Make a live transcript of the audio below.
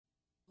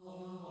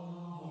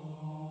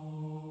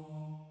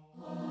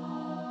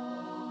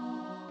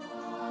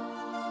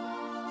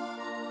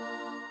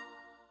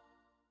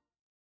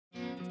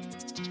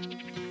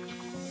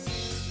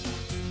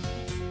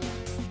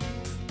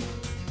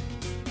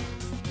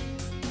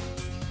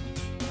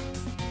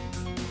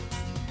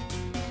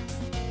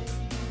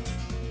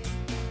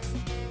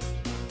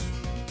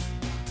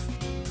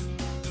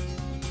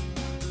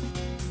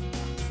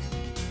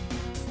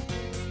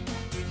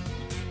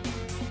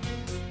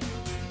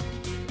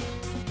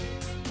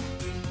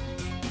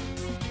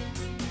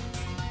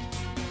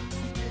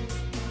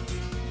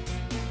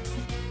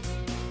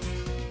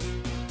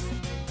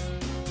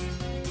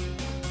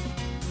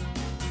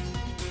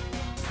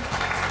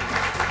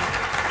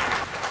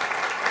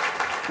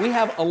We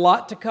have a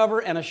lot to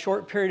cover in a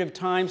short period of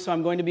time, so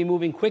I'm going to be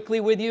moving quickly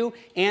with you,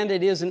 and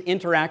it is an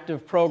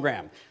interactive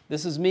program.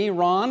 This is me,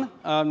 Ron.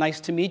 Nice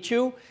to meet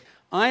you.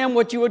 I am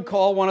what you would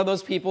call one of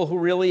those people who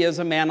really is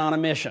a man on a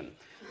mission.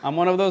 I'm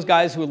one of those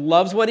guys who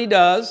loves what he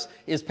does,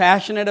 is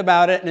passionate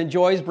about it, and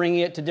enjoys bringing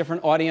it to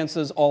different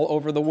audiences all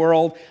over the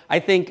world. I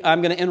think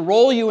I'm going to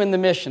enroll you in the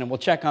mission, and we'll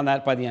check on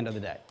that by the end of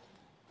the day.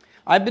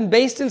 I've been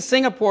based in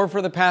Singapore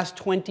for the past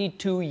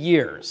 22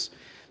 years.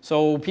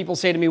 So people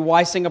say to me,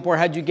 why Singapore?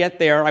 How'd you get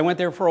there? I went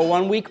there for a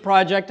one-week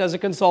project as a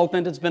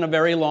consultant. It's been a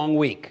very long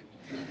week.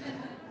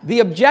 The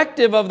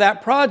objective of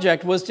that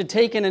project was to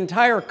take an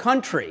entire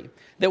country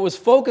that was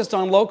focused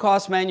on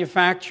low-cost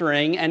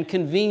manufacturing and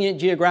convenient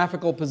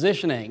geographical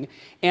positioning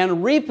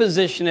and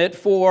reposition it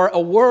for a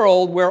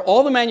world where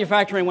all the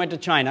manufacturing went to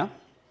China,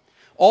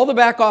 all the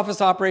back-office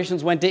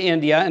operations went to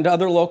India and to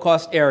other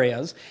low-cost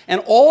areas,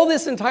 and all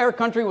this entire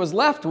country was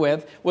left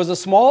with was a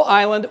small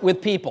island with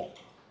people.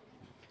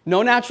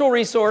 No natural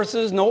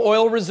resources, no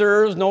oil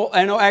reserves, no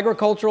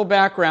agricultural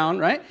background,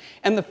 right?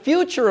 And the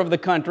future of the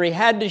country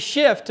had to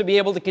shift to be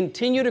able to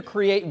continue to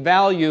create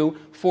value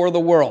for the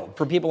world,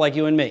 for people like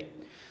you and me.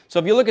 So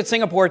if you look at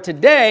Singapore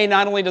today,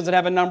 not only does it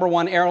have a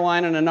 #1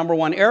 airline and a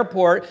 #1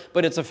 airport,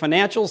 but it's a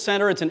financial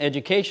center, it's an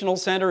educational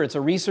center, it's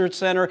a research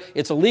center,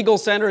 it's a legal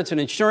center, it's an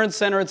insurance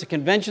center, it's a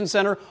convention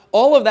center.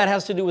 All of that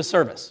has to do with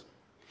service.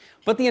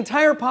 But the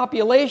entire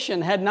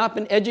population had not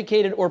been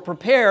educated or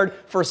prepared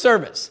for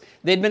service.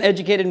 They'd been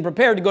educated and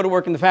prepared to go to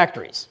work in the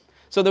factories.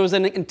 So there was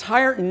an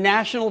entire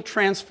national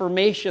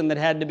transformation that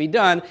had to be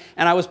done,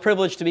 and I was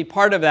privileged to be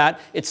part of that.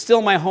 It's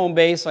still my home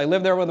base. I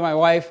live there with my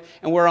wife,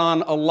 and we're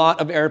on a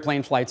lot of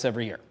airplane flights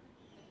every year.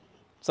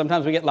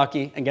 Sometimes we get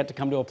lucky and get to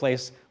come to a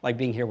place like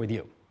being here with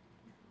you.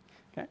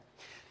 Okay?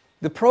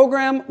 The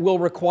program will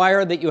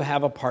require that you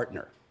have a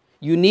partner.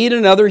 You need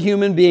another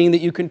human being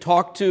that you can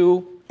talk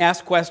to,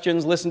 ask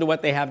questions, listen to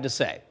what they have to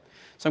say.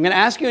 So I'm going to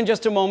ask you in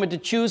just a moment to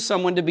choose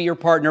someone to be your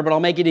partner, but I'll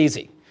make it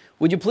easy.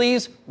 Would you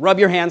please rub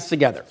your hands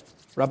together?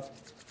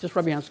 Just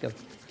rub your hands together.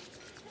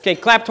 Okay,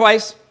 clap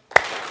twice.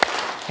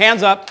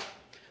 Hands up.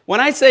 When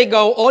I say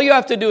go, all you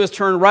have to do is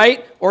turn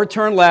right or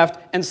turn left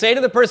and say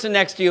to the person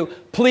next to you,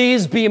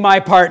 please be my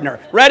partner.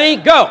 Ready?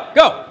 Go.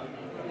 Go.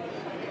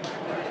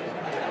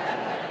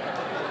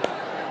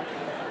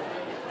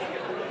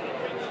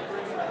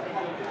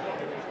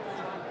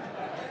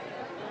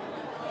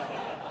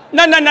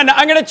 No.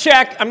 I'm going to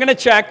check. I'm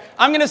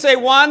going to say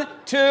 1,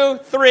 2,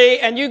 3,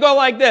 and you go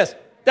like this.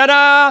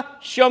 Ta-da!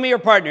 Show me your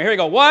partner. Here we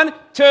go. 1,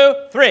 2,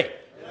 3.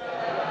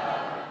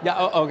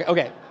 Yeah.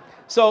 Okay.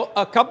 So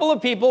a couple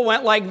of people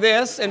went like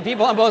this, and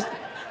people on both.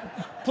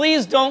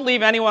 Please don't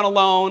leave anyone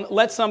alone.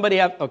 Let somebody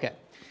have. Okay.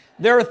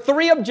 There are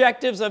 3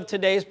 objectives of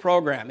today's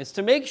program. It's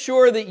to make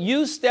sure that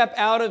you step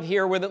out of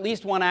here with at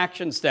least one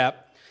action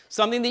step.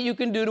 Something that you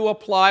can do to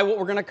apply what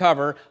we're going to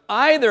cover,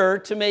 either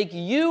to make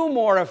you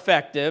more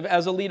effective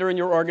as a leader in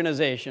your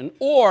organization,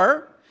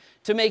 or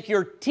to make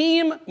your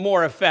team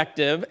more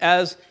effective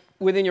as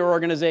within your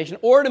organization,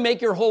 or to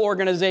make your whole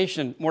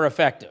organization more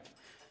effective.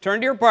 Turn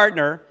to your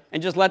partner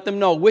and just let them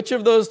know which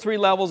of those 3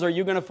 levels are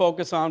you going to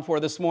focus on for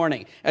this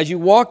morning. As you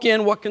walk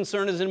in, what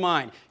concern is in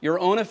mind? Your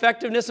own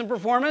effectiveness and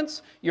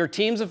performance, your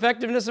team's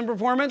effectiveness and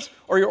performance,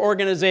 or your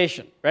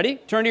organization? Ready?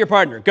 Turn to your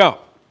partner. Go.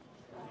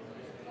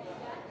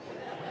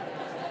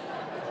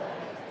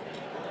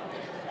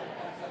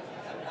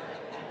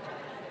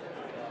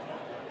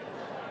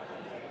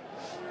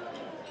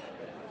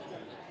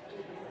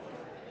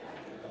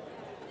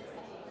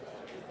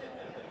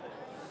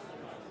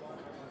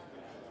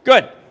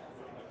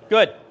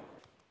 Good.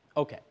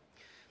 Okay.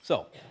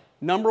 So,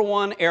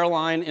 #1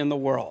 airline in the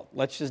world.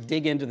 Let's just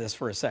dig into this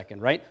for a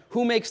second, right?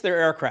 Who makes their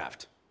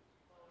aircraft?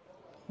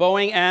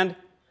 Boeing and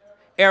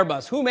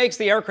Airbus. Who makes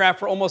the aircraft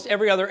for almost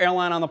every other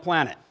airline on the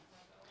planet?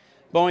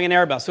 Boeing and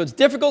Airbus. So it's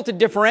difficult to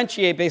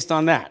differentiate based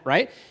on that,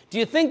 right? Do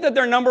you think that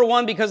they're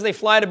 #1 because they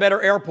fly to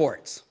better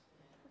airports?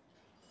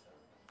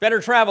 Better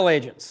travel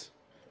agents?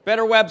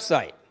 Better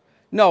website?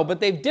 No, but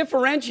they've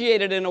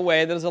differentiated in a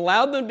way that has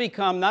allowed them to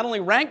become not only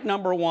ranked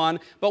 #1,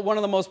 but one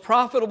of the most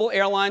profitable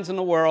airlines in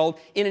the world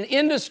in an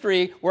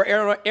industry where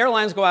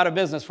airlines go out of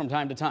business from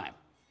time to time.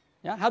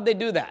 Yeah, how'd they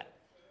do that?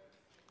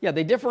 Yeah,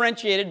 they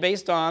differentiated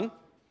based on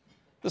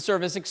the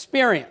service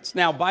experience.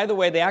 Now, by the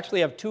way, they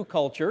actually have 2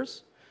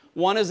 cultures.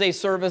 One is a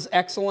service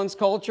excellence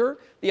culture.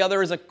 The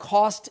other is a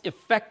cost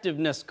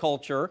effectiveness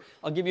culture.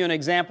 I'll give you an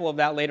example of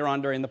that later on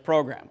during the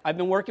program. I've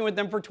been working with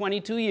them for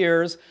 22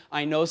 years.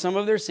 I know some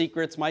of their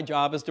secrets. My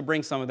job is to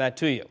bring some of that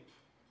to you.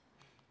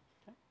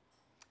 Okay.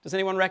 Does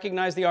anyone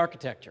recognize the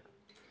architecture?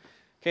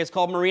 Okay, it's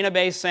called Marina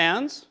Bay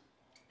Sands.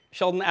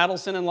 Sheldon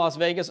Adelson in Las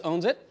Vegas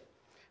owns it.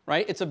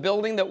 Right? It's a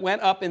building that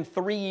went up in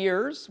 3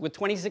 years with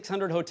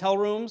 2,600 hotel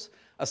rooms,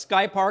 a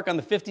sky park on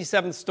the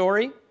 57th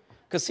story,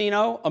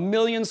 casino, 1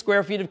 million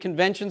square feet of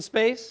convention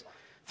space,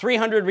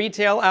 300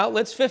 retail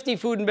outlets, 50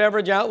 food and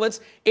beverage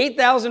outlets,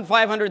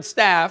 8,500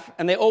 staff,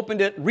 and they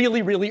opened it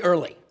really, really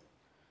early.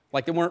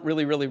 Like they weren't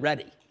really, really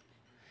ready.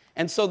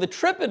 And so the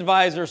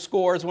TripAdvisor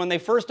scores when they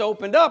first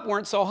opened up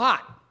weren't so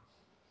hot.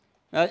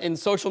 In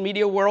social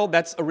media world,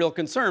 that's a real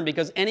concern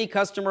because any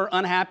customer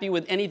unhappy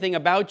with anything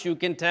about you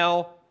can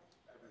tell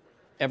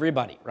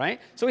everybody, right?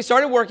 So we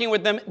started working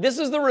with them. This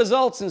is the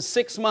results in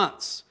 6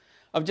 months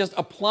of just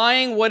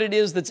applying what it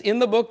is that's in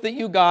the book that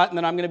you got and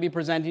that I'm going to be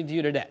presenting to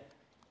you today.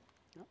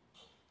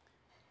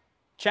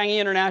 Changi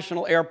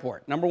International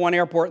Airport, #1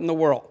 airport in the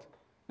world.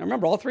 Now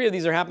remember, all 3 of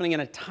these are happening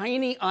in a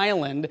tiny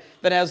island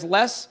that has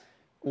less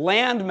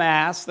land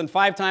mass than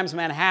 5 times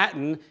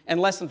Manhattan and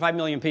less than 5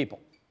 million people.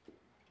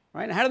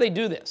 Right? And how do they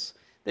do this?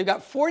 They've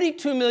got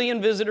 42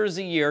 million visitors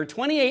a year,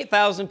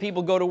 28,000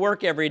 people go to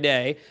work every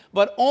day,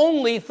 but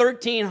only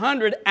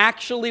 1,300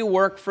 actually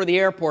work for the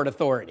airport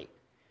authority.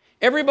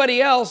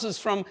 Everybody else is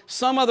from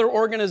some other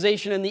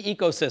organization in the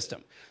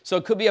ecosystem. So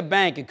it could be a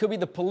bank, it could be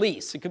the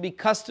police, it could be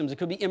customs, it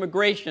could be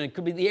immigration, it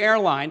could be the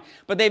airline,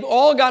 but they've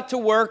all got to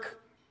work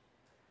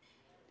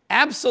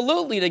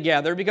absolutely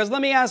together because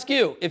let me ask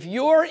you, if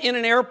you're in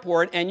an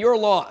airport and you're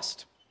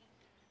lost,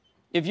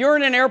 if you're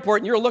in an airport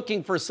and you're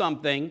looking for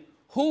something,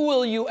 who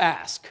will you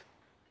ask?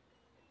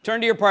 Turn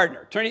to your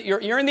partner.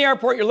 You're in the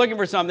airport, you're looking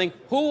for something.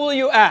 Who will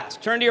you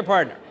ask? Turn to your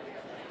partner.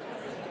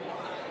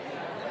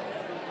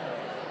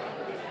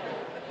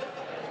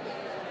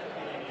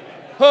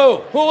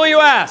 Who will you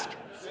ask?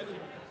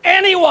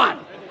 Anyone.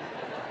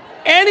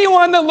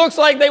 Anyone that looks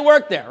like they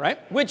work there, right?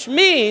 Which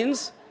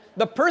means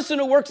the person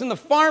who works in the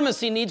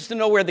pharmacy needs to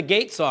know where the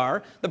gates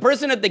are. The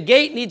person at the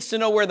gate needs to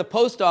know where the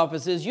post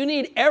office is. You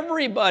need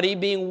everybody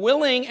being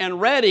willing and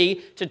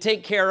ready to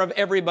take care of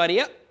everybody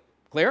else.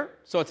 Clear?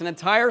 So it's an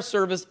entire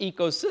service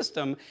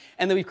ecosystem.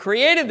 And then we've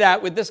created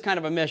that with this kind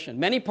of a mission.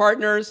 Many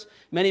partners,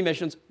 many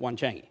missions, one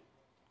Changi.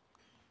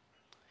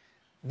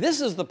 This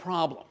is the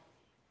problem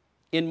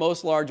in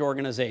most large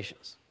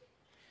organizations.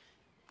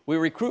 We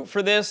recruit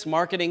for this,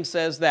 marketing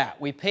says that.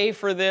 We pay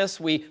for this,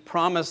 we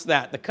promise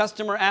that. The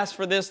customer asks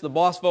for this, the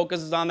boss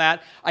focuses on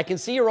that. I can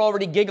see you're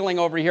already giggling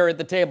over here at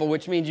the table,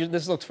 which means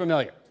this looks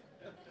familiar.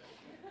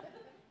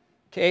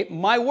 Okay,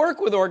 my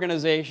work with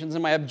organizations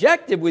and my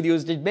objective with you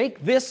is to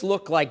make this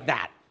look like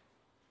that.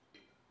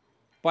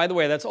 By the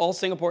way, that's all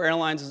Singapore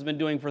Airlines has been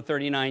doing for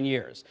 39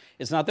 years.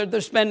 It's not that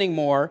they're spending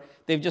more.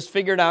 They've just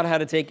figured out how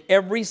to take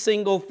every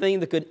single thing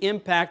that could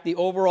impact the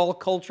overall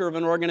culture of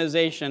an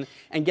organization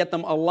and get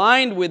them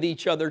aligned with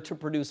each other to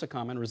produce a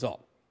common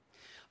result.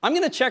 I'm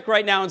going to check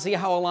right now and see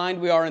how aligned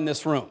we are in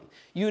this room.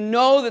 You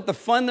know that the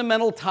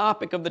fundamental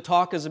topic of the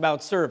talk is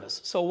about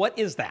service. So what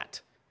is that?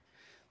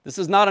 This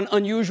is not an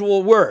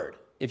unusual word.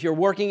 If you're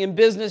working in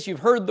business, you've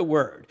heard the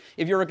word.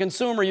 If you're a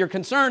consumer, you're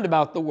concerned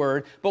about the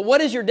word. But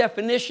what is your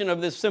definition of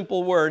this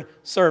simple word,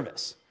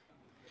 service?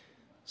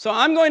 So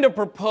I'm going to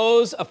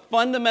propose a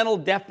fundamental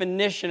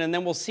definition, and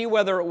then we'll see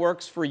whether it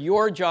works for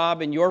your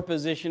job and your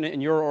position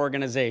in your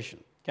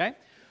organization. Okay?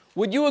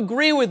 Would you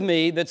agree with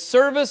me that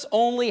service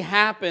only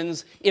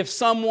happens if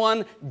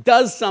someone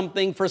does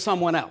something for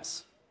someone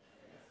else?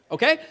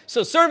 Okay?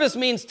 So service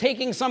means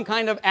taking some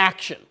kind of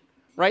action,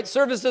 right?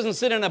 Service doesn't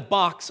sit in a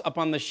box up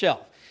on the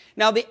shelf.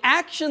 Now, the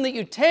action that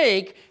you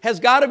take has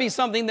got to be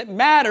something that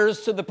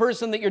matters to the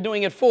person that you're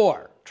doing it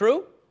for.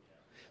 True?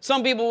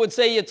 Some people would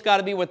say it's got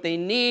to be what they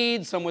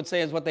need. Some would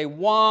say it's what they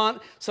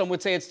want. Some would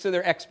say it's to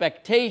their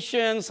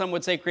expectations. Some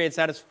would say create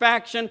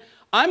satisfaction.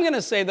 I'm going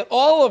to say that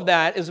all of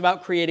that is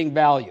about creating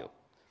value.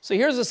 So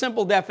here's a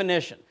simple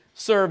definition.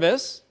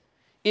 Service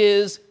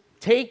is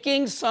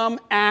taking some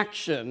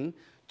action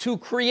to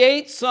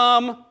create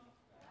some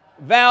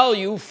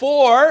value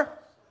for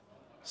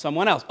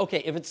someone else.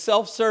 Okay, if it's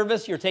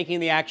self-service, you're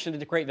taking the action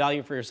to create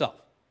value for yourself.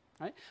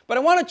 Right? But I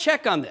want to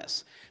check on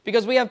this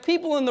because we have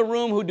people in the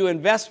room who do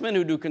investment,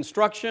 who do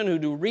construction, who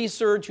do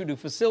research, who do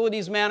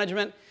facilities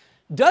management.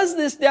 Does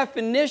this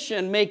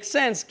definition make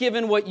sense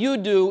given what you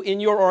do in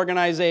your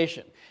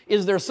organization?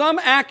 Is there some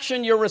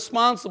action you're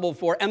responsible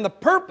for and the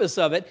purpose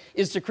of it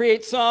is to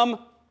create some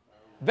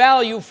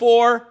value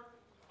for,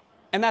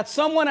 and that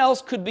someone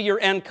else could be your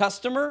end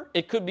customer,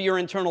 it could be your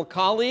internal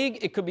colleague,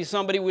 it could be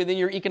somebody within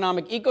your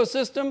economic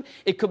ecosystem,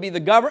 it could be the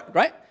government,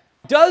 right?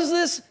 Does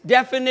this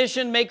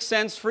definition make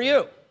sense for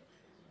you?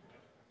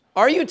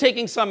 Are you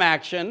taking some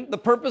action, the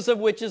purpose of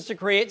which is to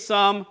create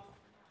some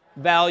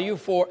value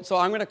for, so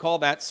I'm going to call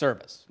that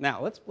service.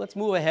 Now, let's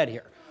move ahead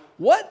here.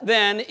 What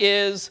then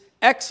is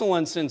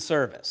excellence in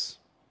service?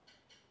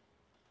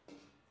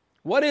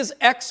 What is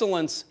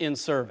excellence in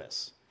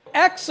service?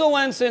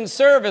 Excellence in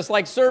service,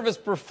 like service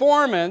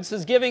performance,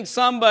 is giving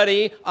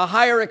somebody a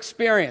higher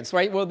experience,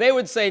 right? Well, they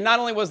would say not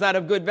only was that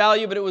of good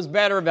value, but it was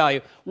better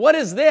value. What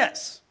is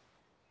this?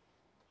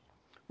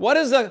 What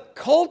is a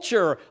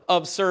culture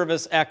of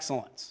service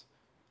excellence?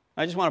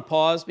 I just want to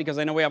pause because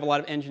I know we have a lot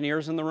of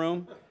engineers in the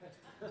room,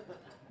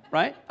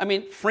 right? I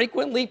mean,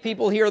 frequently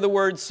people hear the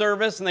word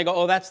service and they go,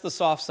 oh, that's the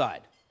soft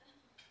side,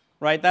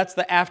 right? That's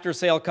the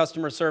after-sale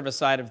customer service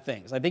side of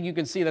things. I think you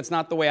can see that's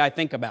not the way I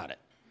think about it.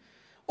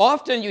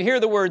 Often you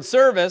hear the word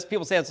service,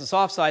 people say it's the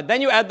soft side,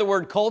 then you add the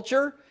word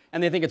culture,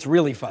 and they think it's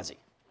really fuzzy.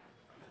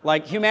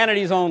 Like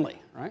humanities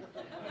only, right?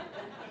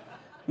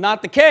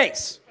 Not the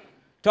case.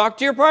 Talk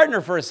to your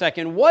partner for a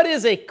second. What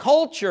is a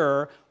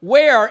culture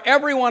where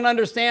everyone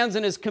understands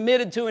and is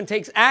committed to and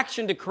takes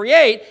action to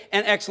create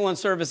an excellent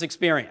service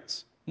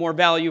experience? More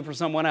value for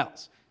someone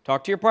else.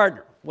 Talk to your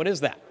partner. What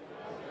is that?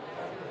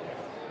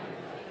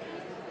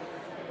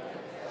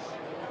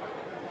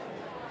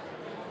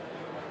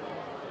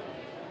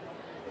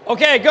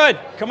 Okay, good.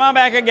 Come on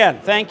back again.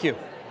 Thank you.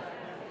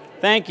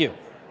 Thank you.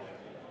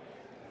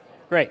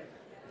 Great.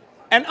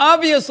 And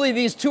obviously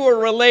these two are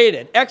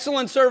related.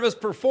 Excellent service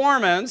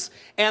performance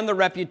and the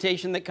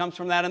reputation that comes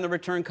from that and the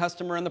return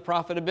customer and the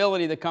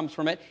profitability that comes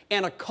from it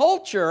and a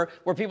culture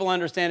where people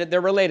understand it,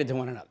 they're related to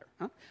one another.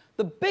 Huh?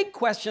 The big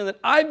question that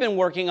I've been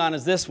working on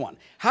is this one.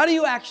 How do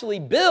you actually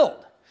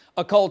build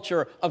a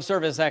culture of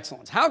service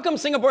excellence? How come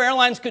Singapore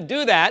Airlines could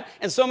do that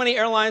and so many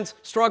airlines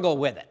struggle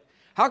with it?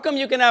 How come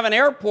you can have an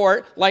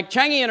airport like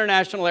Changi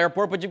International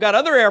Airport, but you've got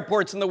other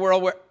airports in the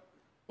world where,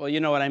 well, you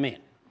know what I mean.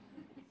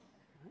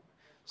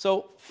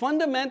 So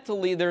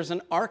fundamentally, there's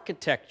an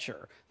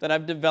architecture that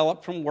I've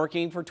developed from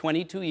working for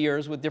 22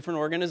 years with different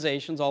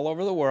organizations all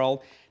over the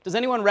world. Does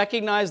anyone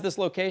recognize this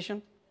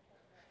location?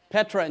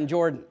 Petra in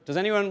Jordan. Does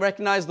anyone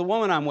recognize the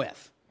woman I'm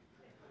with?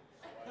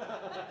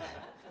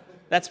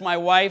 That's my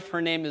wife.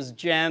 Her name is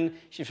Jen.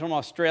 She's from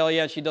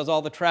Australia. She does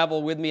all the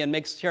travel with me and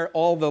makes sure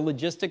all the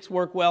logistics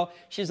work well.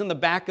 She's in the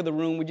back of the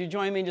room. Would you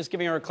join me in just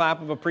giving her a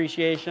clap of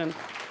appreciation?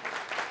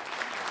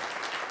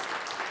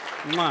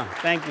 Mwah.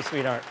 Thank you,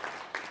 sweetheart.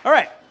 All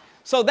right.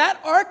 So that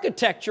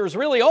architecture is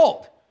really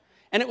old,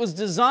 and it was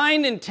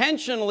designed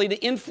intentionally to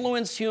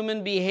influence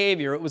human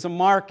behavior. It was a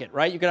market,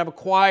 right? You could have a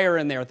choir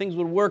in there. Things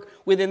would work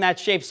within that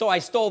shape, so I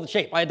stole the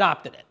shape. I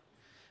adopted it.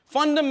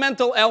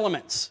 Fundamental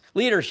elements,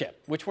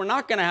 leadership, which we're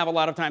not going to have a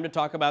lot of time to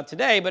talk about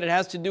today, but it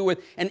has to do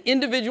with an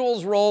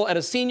individual's role at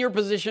a senior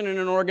position in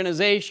an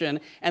organization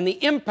and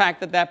the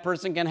impact that that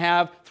person can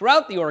have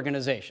throughout the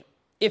organization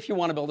if you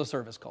want to build a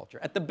service culture.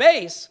 At the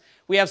base,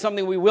 we have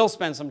something we will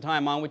spend some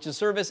time on, which is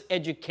service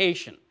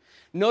education.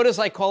 Notice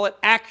I call it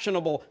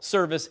actionable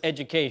service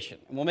education,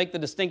 and we'll make the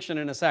distinction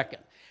in a second.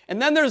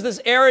 And then there's this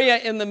area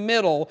in the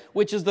middle,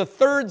 which is the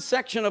third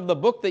section of the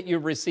book that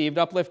you've received,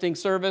 Uplifting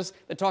Service,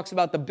 that talks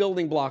about the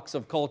building blocks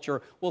of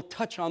culture. We'll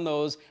touch on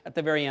those at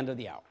the very end of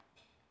the hour.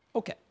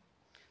 Okay,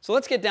 so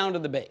let's get down to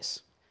the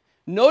base.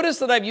 Notice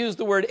that I've used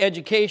the word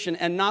education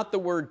and not the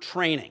word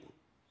training.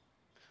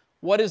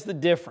 What is the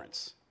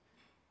difference?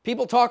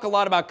 People talk a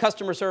lot about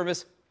customer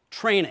service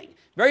training.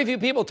 Very few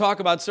people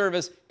talk about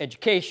service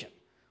education.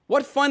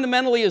 What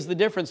fundamentally is the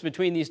difference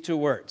between these two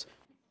words?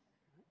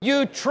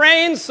 You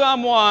train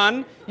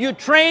someone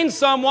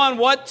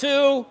what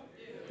to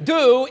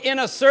do in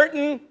a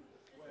certain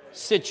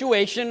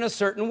situation, in a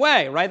certain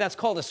way, right? That's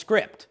called a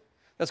script.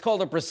 That's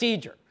called a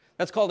procedure.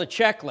 That's called a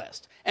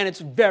checklist. And it's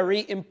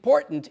very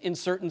important in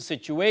certain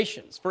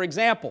situations. For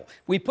example,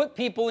 we put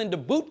people into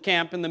boot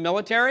camp in the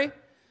military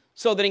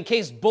so that in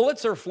case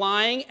bullets are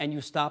flying and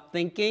you stop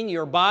thinking,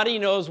 your body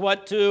knows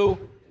what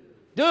to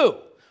do.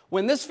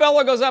 When this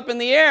fellow goes up in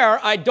the air,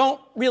 I don't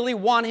really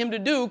want him to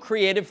do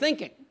creative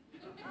thinking.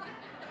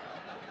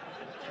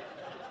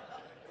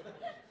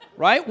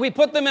 Right? We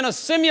put them in a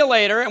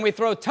simulator and we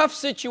throw tough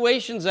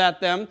situations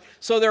at them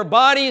so their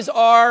bodies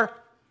are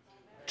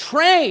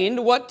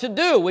trained what to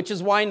do, which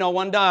is why no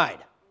one died.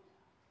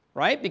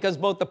 Right? Because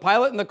both the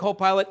pilot and the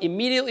co-pilot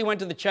immediately went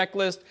to the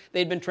checklist.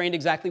 They'd been trained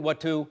exactly what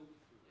to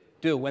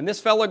do. When this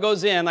fellow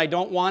goes in, I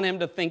don't want him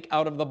to think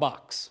out of the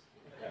box.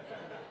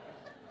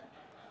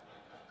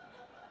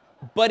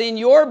 But in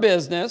your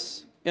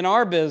business, in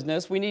our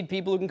business, we need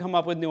people who can come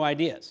up with new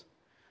ideas.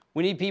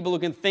 We need people who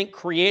can think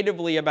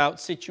creatively about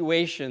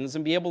situations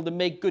and be able to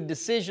make good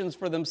decisions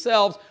for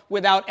themselves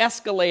without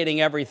escalating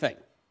everything.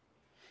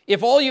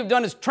 If all you've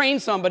done is train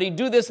somebody,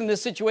 do this in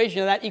this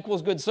situation, and that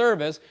equals good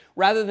service,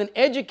 rather than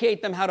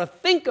educate them how to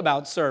think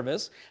about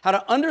service, how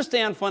to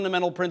understand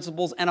fundamental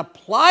principles and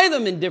apply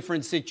them in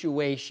different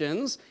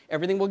situations,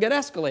 everything will get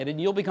escalated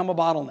and you'll become a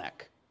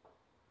bottleneck.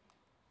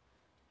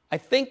 I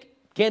think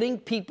getting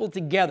people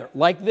together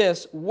like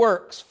this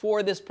works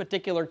for this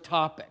particular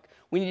topic.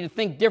 We need to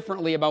think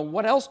differently about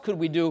what else could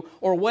we do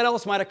or what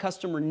else might a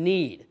customer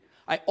need.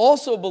 I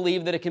also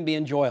believe that it can be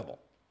enjoyable.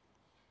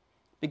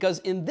 Because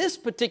in this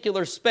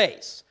particular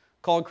space,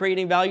 called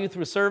creating value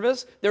through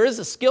service, there is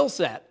a skill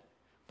set,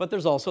 but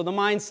there's also the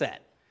mindset.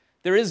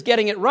 There is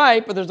getting it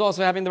right, but there's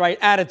also having the right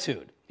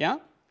attitude. Yeah?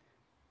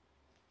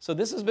 So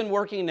this has been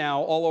working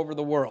now all over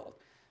the world.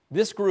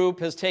 This group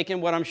has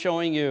taken what I'm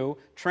showing you,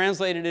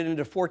 translated it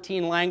into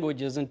 14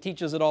 languages, and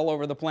teaches it all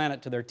over the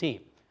planet to their team.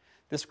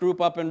 This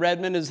group up in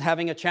Redmond is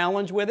having a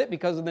challenge with it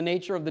because of the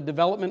nature of the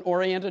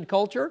development-oriented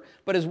culture,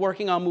 but is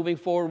working on moving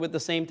forward with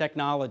the same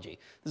technology.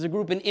 There's a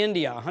group in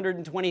India,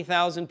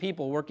 120,000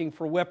 people working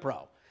for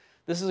Wipro.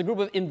 This is a group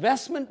of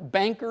investment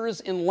bankers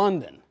in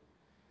London,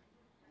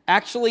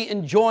 actually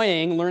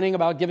enjoying learning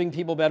about giving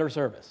people better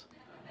service.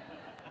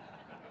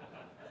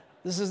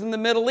 This is in the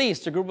Middle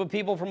East, a group of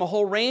people from a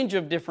whole range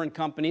of different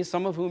companies,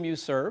 some of whom you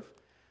serve.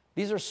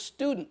 These are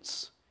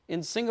students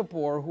in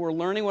Singapore who are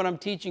learning what I'm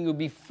teaching you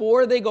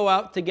before they go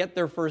out to get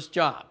their first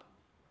job.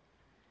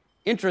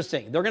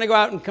 Interesting. They're going to go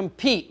out and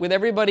compete with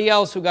everybody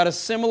else who got a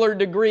similar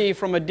degree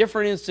from a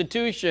different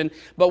institution,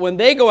 but when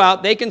they go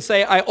out, they can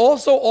say, I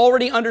also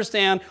already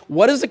understand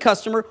what is a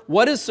customer,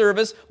 what is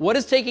service, what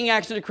is taking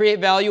action to create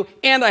value,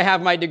 and I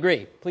have my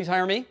degree. Please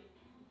hire me.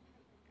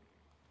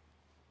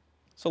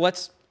 So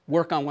let's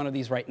work on one of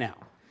these right now.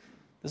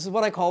 This is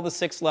what I call the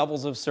 6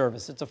 levels of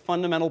service. It's a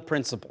fundamental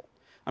principle.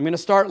 I'm going to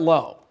start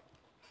low.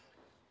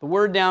 The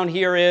word down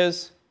here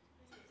is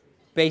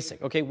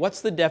basic. Okay,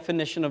 what's the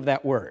definition of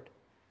that word?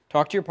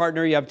 Talk to your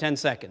partner, you have 10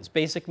 seconds.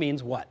 Basic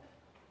means what?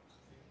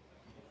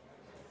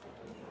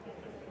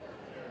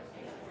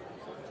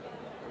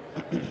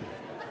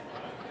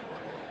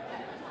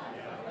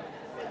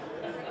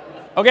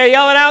 Okay,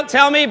 yell it out.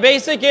 Tell me.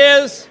 Basic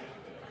is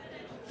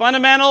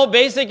fundamental.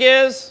 Basic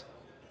is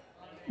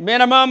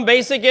minimum.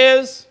 Basic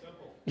is?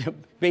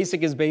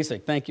 Basic is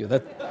basic. Thank you.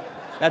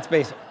 That's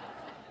basic.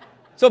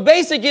 So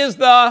basic is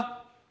the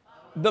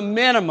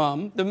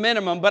minimum,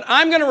 but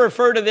I'm going to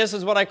refer to this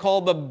as what I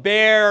call the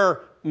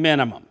bare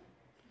minimum.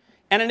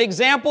 And an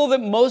example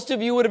that most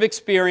of you would have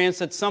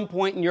experienced at some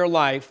point in your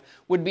life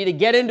would be to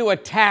get into a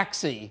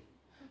taxi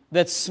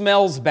that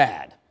smells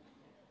bad,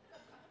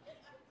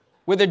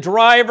 with a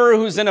driver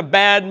who's in a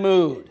bad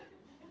mood,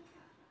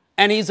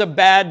 and he's a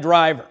bad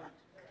driver,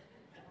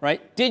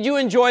 right? Did you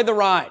enjoy the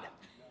ride?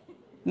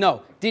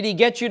 No. Did he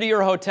get you to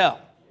your hotel?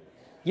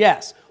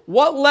 Yes.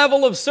 What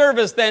level of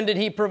service then did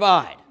he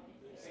provide?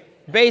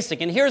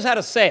 Basic. And here's how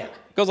to say it.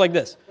 It goes like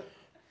this.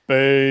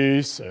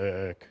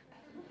 Basic.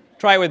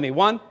 Try it with me.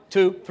 1,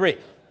 2, 3.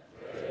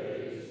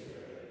 Basic.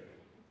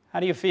 How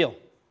do you feel?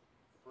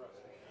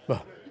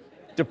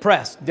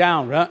 Depressed.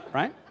 Down,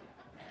 right?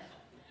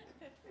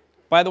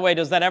 By the way,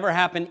 does that ever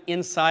happen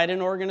inside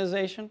an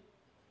organization?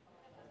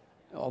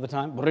 All the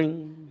time?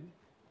 Bring.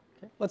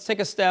 Okay. Let's take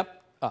a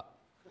step up.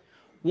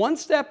 1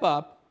 step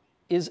up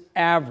is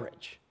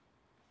average.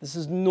 This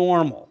is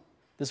normal.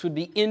 This would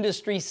be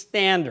industry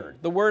standard.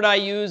 The word I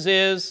use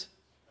is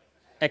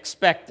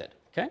expected.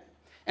 Okay?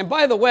 And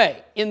by the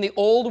way, in the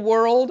old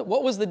world,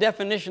 what was the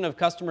definition of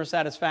customer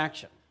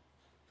satisfaction?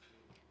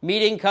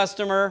 Meeting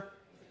customer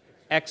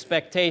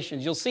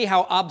expectations. You'll see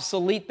how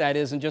obsolete that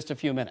is in just a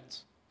few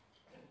minutes.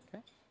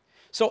 Okay?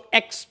 So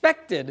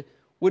expected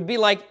would be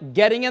like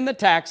getting in the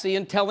taxi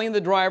and telling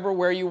the driver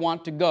where you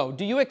want to go.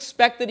 Do you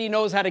expect that he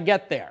knows how to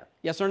get there?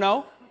 Yes or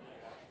no?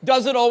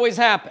 Does it always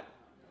happen?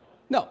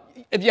 No.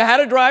 If you had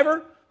a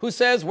driver who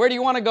says, where do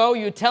you want to go?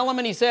 You tell him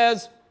and he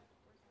says,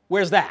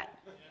 where's that?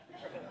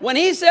 When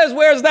he says,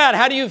 where's that?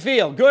 How do you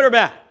feel? Good or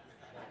bad?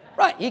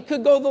 Right. He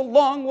could go the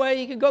long way.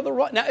 He could go the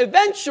wrong. Now,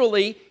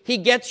 eventually, he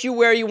gets you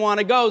where you want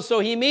to go. So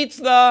he meets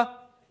the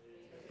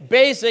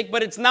basic,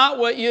 but it's not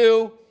what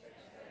you...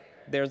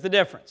 There's the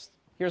difference.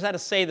 Here's how to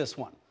say this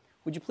one.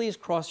 Would you please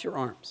cross your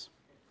arms?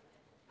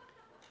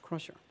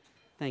 Cross your arms.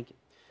 Thank you.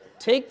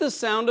 Take the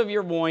sound of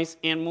your voice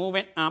and move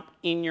it up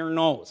in your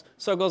nose.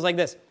 So it goes like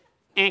this.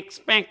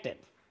 Expected.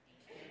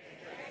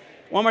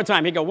 One more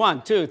time. Here you go.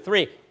 1, 2,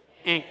 3.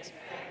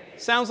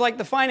 Sounds like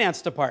the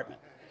finance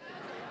department.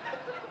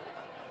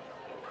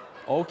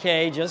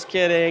 Okay, just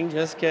kidding,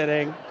 just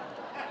kidding.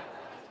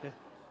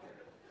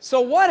 So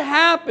what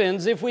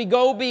happens if we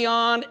go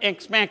beyond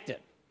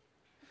expected?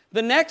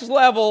 The next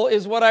level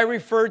is what I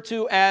refer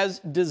to as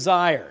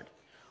desired.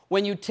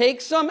 When you take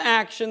some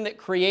action that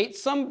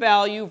creates some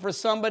value for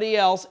somebody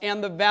else,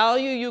 and the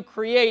value you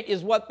create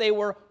is what they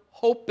were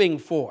hoping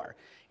for.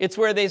 It's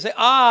where they say,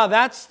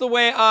 that's the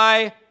way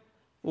I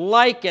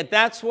like it.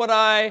 That's what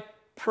I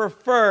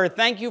prefer.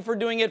 Thank you for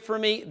doing it for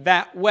me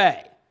that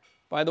way.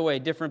 By the way,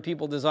 different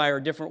people desire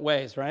different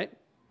ways, right?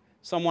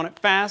 Some want it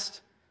fast.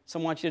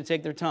 Some want you to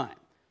take their time.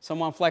 Some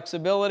want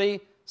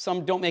flexibility.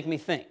 Some don't make me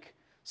think.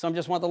 Some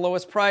just want the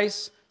lowest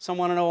price. Some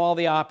want to know all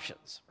the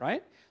options,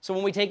 right? So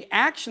when we take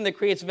action that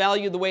creates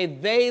value the way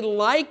they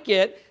like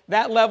it,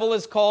 that level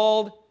is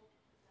called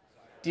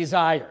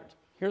desired.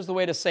 Here's the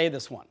way to say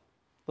this one.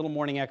 Little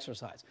morning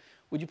exercise.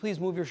 Would you please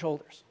move your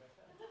shoulders?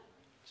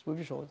 Just move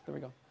your shoulders. There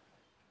we go.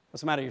 What's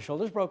the matter? Your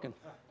shoulder's broken.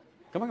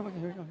 Come on.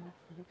 Here we go.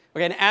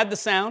 Okay, and add the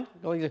sound.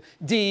 Go like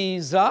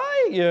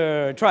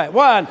desired. Try it.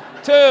 1,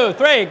 2,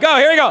 3. Go.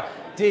 Here we go.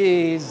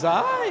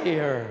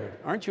 Desired.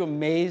 Aren't you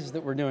amazed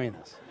that we're doing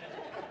this?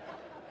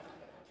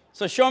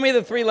 So show me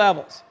the 3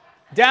 levels.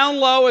 Down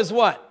low is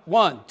what?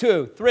 1,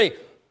 2, 3.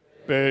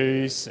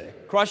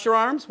 Basic. Cross your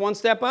arms. 1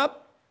 step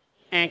up.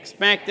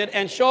 Expected.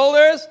 And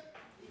shoulders.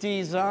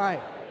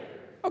 Desired.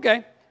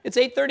 Okay. It's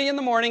 8:30 in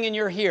the morning and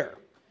you're here.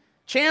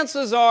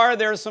 Chances are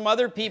there are some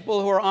other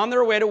people who are on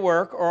their way to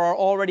work or are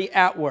already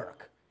at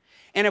work.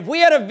 And if we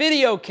had a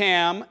video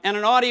cam and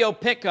an audio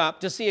pickup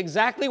to see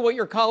exactly what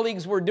your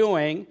colleagues were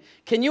doing,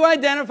 can you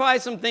identify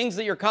some things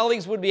that your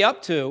colleagues would be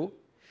up to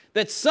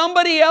that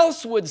somebody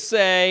else would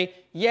say,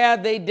 yeah,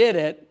 they did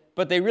it,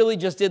 but they really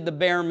just did the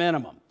bare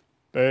minimum?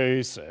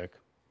 Basic.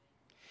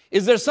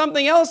 Is there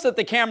something else that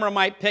the camera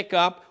might pick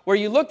up where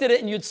you looked at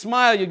it and you'd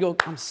smile, you'd go,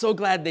 I'm so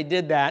glad they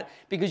did that,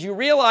 because you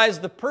realize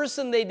the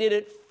person they did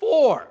it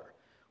for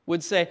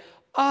would say,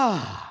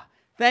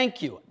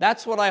 thank you.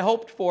 That's what I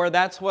hoped for.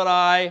 That's what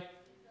I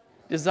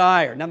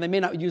Desire. Now, they may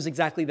not use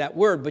exactly that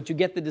word, but you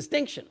get the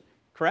distinction,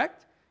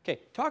 correct?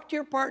 Okay, talk to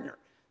your partner.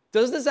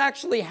 Does this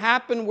actually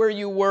happen where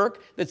you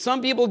work, that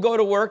some people go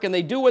to work and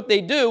they do what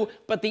they do,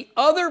 but the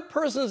other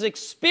person's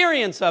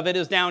experience of it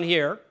is down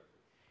here,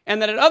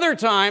 and that at other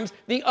times,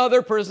 the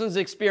other person's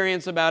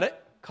experience about it,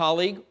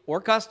 colleague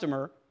or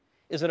customer,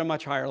 is at a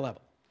much higher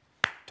level?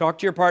 Talk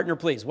to your partner,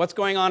 please. What's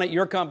going on at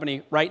your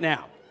company right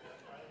now?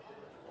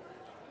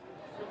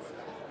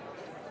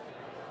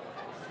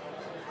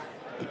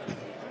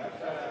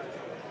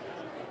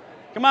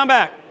 Come on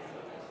back.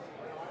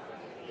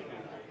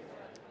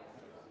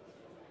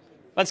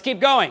 Let's keep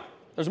going.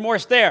 There's more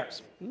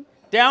stairs.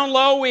 Down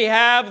low, we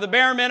have the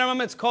bare minimum.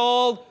 It's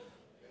called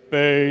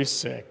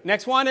basic.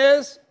 Next one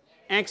is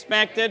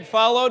expected,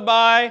 followed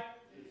by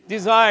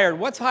desired.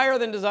 What's higher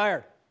than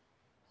desired?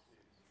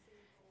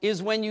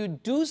 Is when you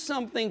do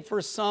something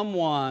for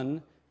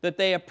someone that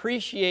they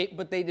appreciate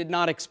but they did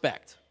not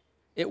expect.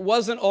 It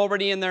wasn't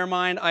already in their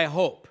mind, I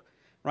hope.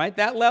 Right?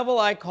 That level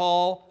I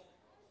call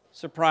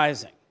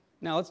surprising.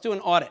 Now let's do an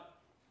audit.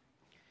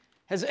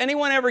 Has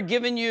anyone ever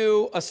given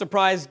you a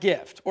surprise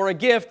gift or a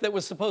gift that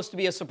was supposed to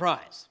be a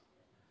surprise?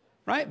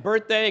 Right?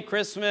 Birthday,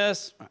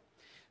 Christmas.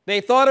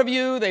 They thought of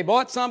you, they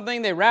bought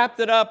something, they wrapped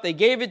it up, they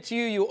gave it to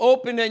you, you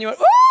opened it, and you went,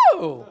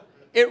 ooh!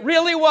 It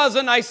really was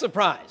a nice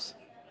surprise.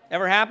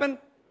 Ever happen?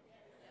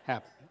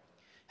 Happened.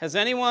 Has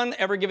anyone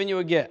ever given you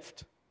a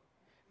gift?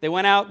 They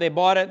went out, they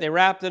bought it, they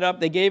wrapped it up,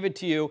 they gave it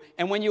to you,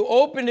 and when you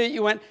opened it,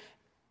 you went,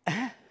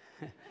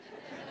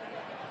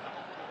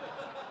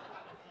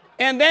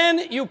 and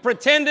then you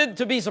pretended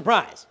to be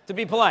surprised, to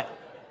be polite.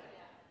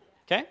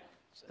 Okay?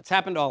 It's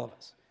happened to all of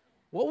us.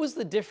 What was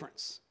the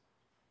difference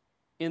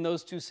in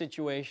those two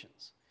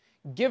situations?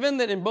 Given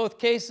that in both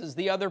cases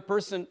the other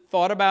person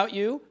thought about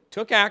you,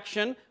 took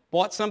action,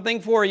 bought something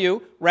for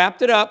you,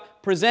 wrapped it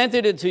up,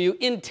 presented it to you,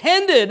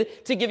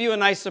 intended to give you a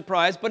nice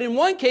surprise, but in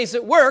one case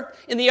it worked,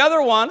 in the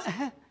other one,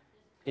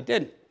 it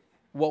didn't.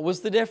 What was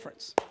the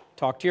difference?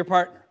 Talk to your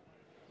partner.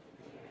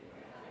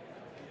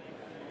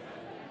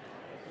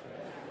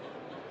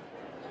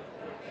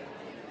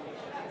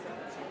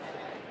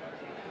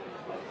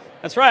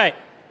 That's right.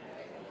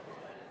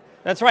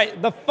 That's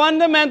right. The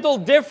fundamental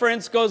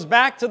difference goes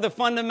back to the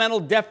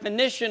fundamental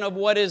definition of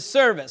what is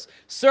service.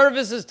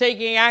 Service is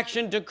taking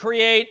action to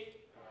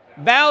create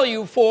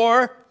value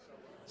for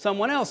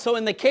someone else. So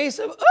in the case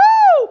of,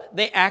 oh,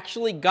 they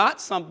actually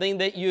got something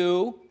that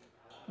you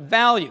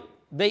value.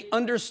 They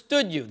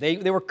understood you.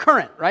 They were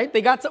current, right?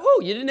 They got,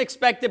 oh, you didn't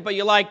expect it, but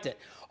you liked it.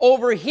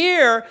 Over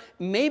here,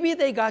 maybe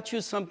they got you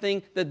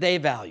something that they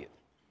value.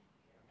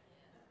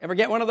 Ever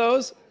get one of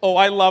those? Oh,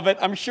 I love it.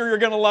 I'm sure you're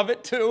going to love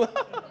it too.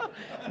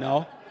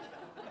 No.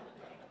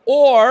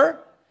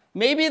 Or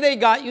maybe they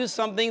got you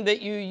something that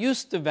you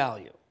used to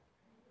value,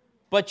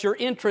 but your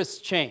interests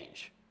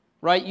change,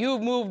 right?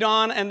 You've moved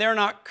on and they're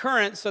not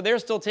current, so they're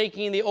still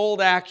taking the old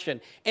action.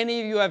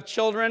 Any of you have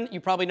children, you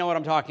probably know what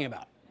I'm talking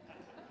about.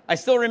 I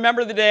still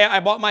remember the day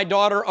I bought my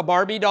daughter a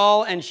Barbie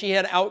doll and she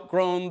had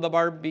outgrown the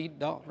Barbie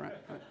doll. Right.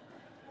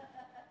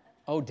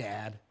 Oh,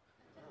 Dad.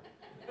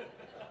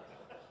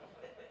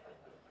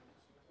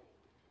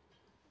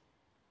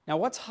 Now,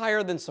 what's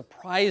higher than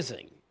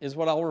surprising is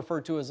what I'll refer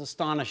to as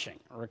astonishing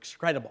or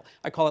incredible.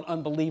 I call it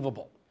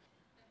unbelievable.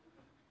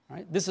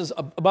 Right? This is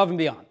above and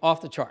beyond,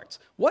 off the charts.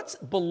 What's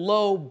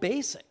below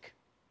basic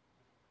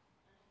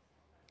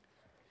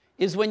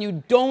is when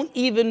you don't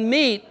even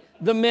meet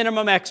the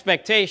minimum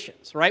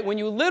expectations, right? When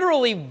you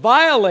literally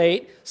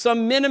violate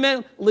some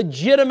minimum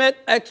legitimate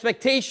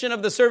expectation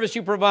of the service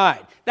you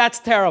provide. That's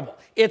terrible.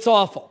 It's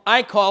awful.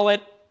 I call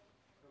it.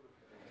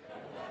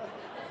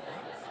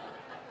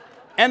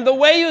 And the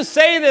way you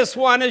say this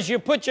one is you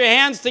put your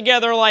hands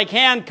together like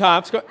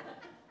handcuffs.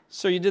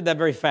 So you did that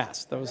very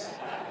fast. That was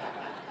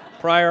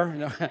prior.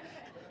 No.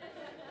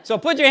 So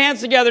put your hands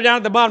together down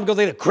at the bottom. It goes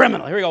like the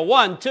criminal. Here we go.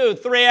 1, 2,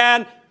 3,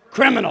 and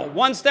criminal.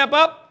 One step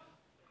up.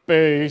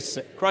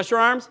 Basic. Cross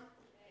your arms.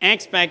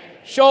 Expect.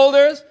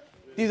 Shoulders.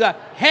 These are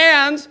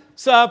hands.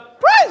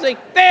 Surprising.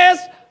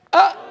 Fist.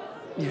 I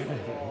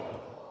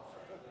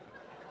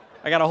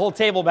got a whole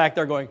table back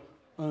there going,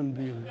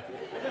 unbelievable.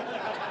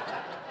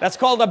 That's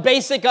called a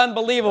basic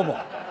unbelievable.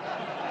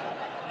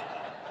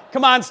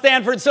 Come on,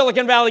 Stanford,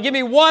 Silicon Valley. Give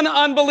me one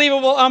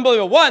unbelievable.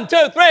 1,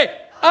 2, 3.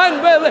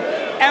 Unbelievable.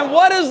 And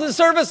what is the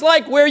service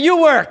like where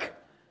you work?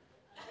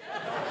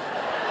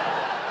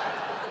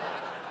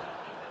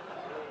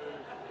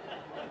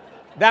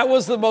 That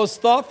was the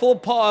most thoughtful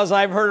pause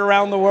I've heard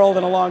around the world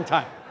in a long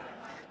time.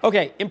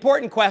 Okay,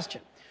 important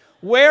question.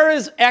 Where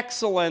is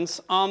excellence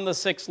on the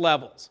 6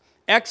 levels?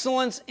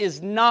 Excellence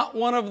is not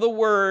one of the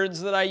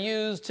words that I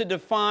use to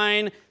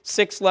define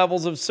 6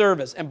 levels of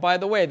service. And by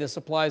the way, this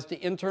applies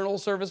to internal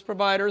service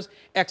providers,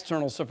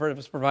 external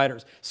service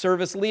providers,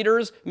 service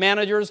leaders,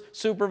 managers,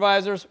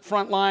 supervisors,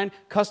 frontline,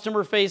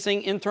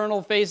 customer-facing,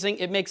 internal-facing.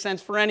 It makes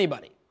sense for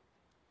anybody.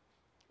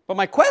 But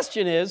my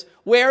question is,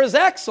 where is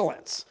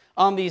excellence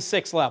on these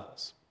 6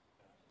 levels?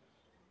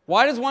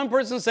 Why does one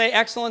person say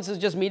excellence is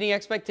just meeting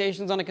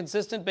expectations on a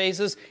consistent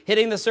basis,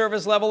 hitting the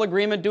service level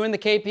agreement, doing the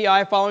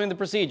KPI, following the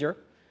procedure?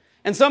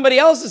 And somebody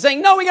else is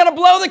saying, no, we got to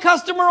blow the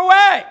customer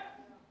away.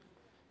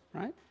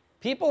 Right?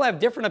 People have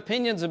different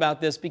opinions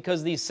about this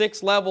because these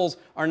 6 levels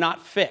are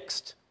not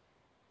fixed.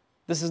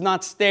 This is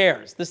not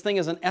stairs. This thing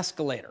is an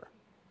escalator.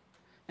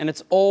 And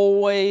it's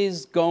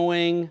always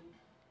going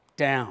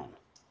down.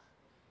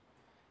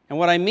 And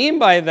what I mean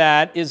by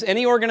that is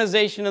any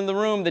organization in the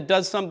room that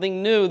does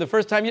something new, the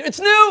first time it's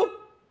new.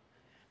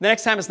 The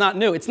next time it's not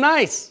new, it's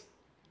nice.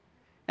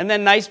 And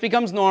then nice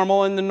becomes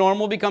normal, and the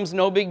normal becomes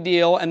no big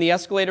deal, and the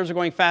escalators are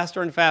going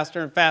faster and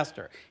faster and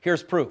faster.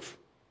 Here's proof.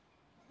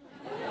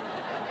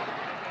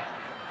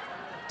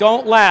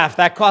 Don't laugh.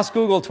 That cost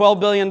Google $12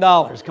 billion.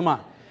 Come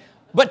on.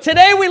 But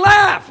today we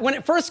laugh. When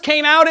it first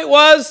came out, it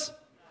was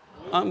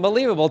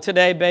unbelievable.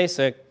 Today,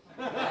 basic.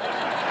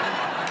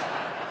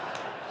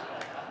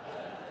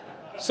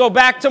 So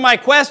back to my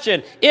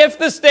question. If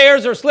the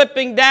stairs are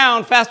slipping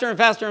down faster and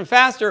faster and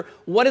faster,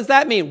 what does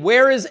that mean?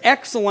 Where is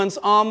excellence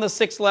on the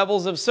 6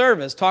 levels of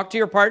service? Talk to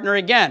your partner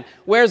again.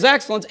 Where's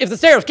excellence if the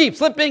stairs keep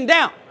slipping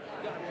down?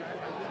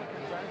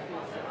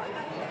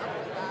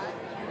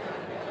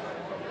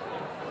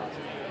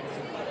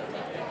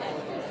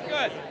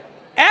 Good.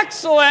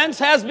 Excellence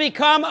has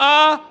become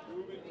a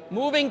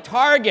moving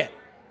target.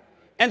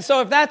 And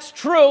so if that's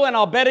true, and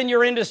I'll bet in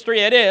your industry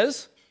it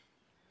is,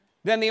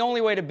 then the only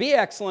way to be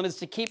excellent is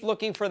to keep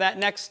looking for that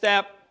next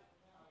step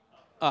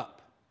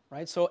up,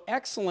 right? So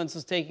excellence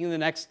is taking the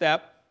next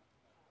step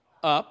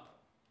up.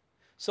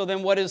 So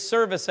then what is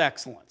service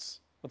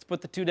excellence? Let's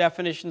put the 2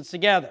 definitions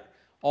together.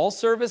 All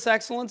service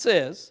excellence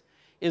is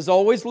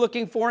always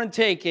looking for and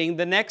taking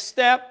the next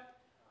step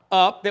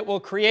up that will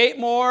create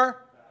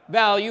more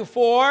value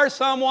for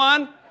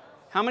someone.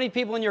 How many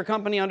people in your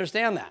company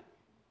understand that?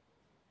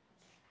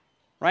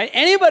 Right?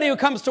 Anybody who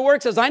comes to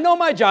work says, I know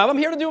my job, I'm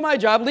here to do my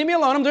job, leave me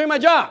alone, I'm doing my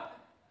job.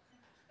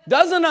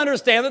 Doesn't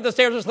understand that the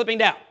stairs are slipping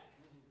down.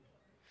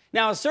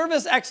 Now, a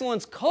service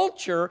excellence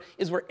culture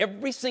is where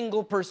every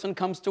single person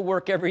comes to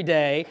work every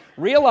day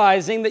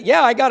realizing that,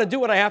 yeah, I got to do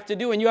what I have to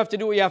do and you have to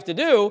do what you have to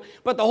do,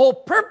 but the whole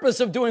purpose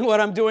of doing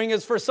what I'm doing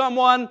is for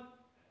someone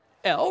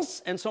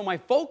else, and so my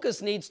focus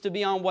needs to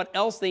be on what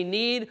else they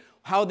need,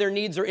 how their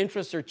needs or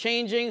interests are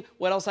changing,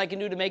 what else I can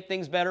do to make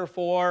things better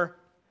for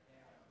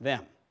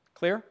them.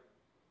 Clear?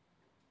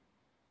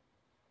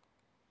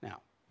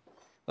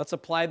 Let's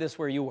apply this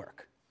where you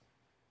work.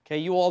 Okay,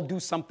 you all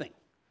do something.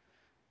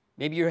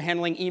 Maybe you're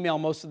handling email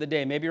most of the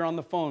day. Maybe you're on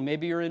the phone.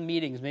 Maybe you're in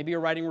meetings. Maybe you're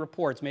writing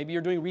reports. Maybe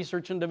you're doing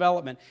research and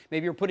development.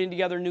 Maybe you're putting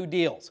together new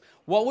deals.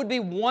 What would be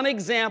one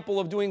example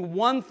of doing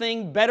one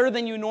thing better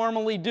than you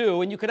normally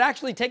do? And you could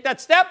actually take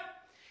that step,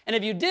 and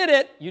if you did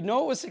it, you'd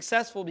know it was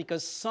successful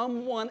because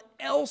someone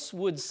else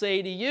would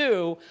say to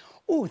you,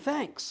 ooh,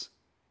 thanks.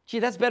 Gee,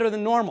 that's better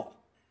than normal.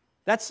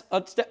 That's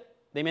a step.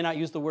 They may not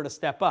use the word a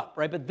step up,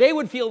 right? But they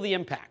would feel the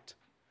impact.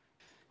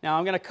 Now,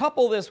 I'm going to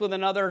couple this with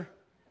another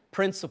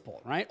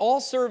principle, right?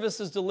 All service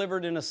is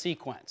delivered in a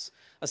sequence.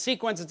 A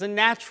sequence, it's a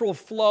natural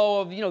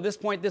flow of, this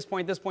point, this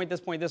point, this point,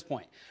 this point, this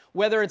point.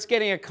 Whether it's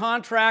getting a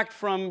contract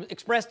from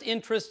expressed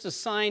interest to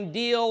signed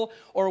deal,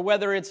 or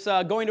whether it's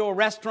going to a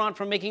restaurant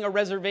from making a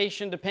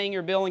reservation to paying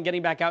your bill and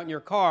getting back out in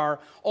your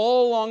car,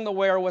 all along the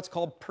way are what's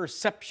called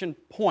perception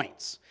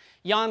points.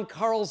 Jan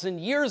Carlson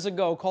years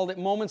ago called it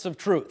moments of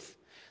truth.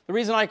 The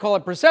reason I call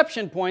it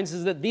perception points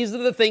is that these are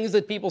the things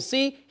that people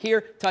see,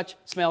 hear, touch,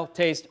 smell,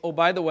 taste. Oh,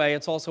 by the way,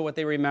 it's also what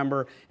they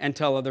remember and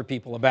tell other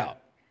people about.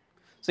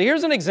 So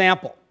here's an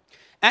example.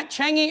 At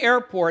Changi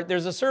Airport,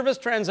 there's a service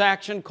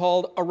transaction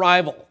called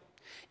arrival.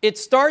 It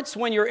starts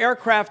when your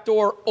aircraft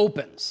door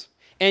opens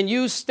and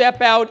you step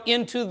out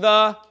into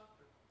the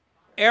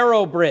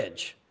aero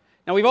bridge.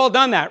 Now, we've all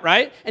done that,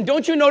 right? And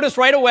don't you notice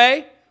right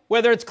away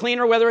whether it's clean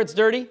or whether it's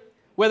dirty?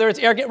 Whether it's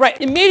air...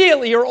 Right,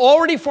 immediately you're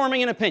already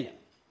forming an opinion.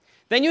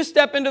 Then you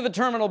step into the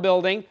terminal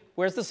building.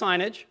 Where's the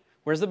signage?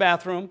 Where's the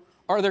bathroom?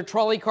 Are there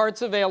trolley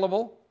carts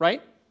available,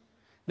 right?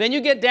 Then you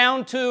get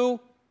down to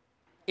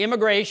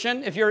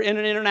immigration if you're in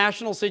an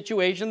international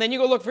situation. Then you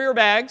go look for your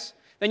bags.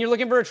 Then you're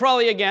looking for a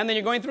trolley again. Then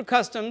you're going through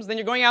customs. Then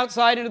you're going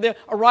outside into the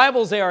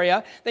arrivals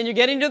area. Then you're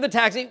getting to the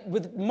taxi.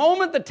 The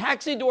moment the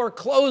taxi door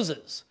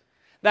closes,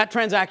 that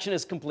transaction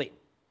is complete.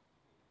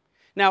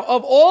 Now,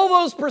 of all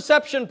those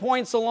perception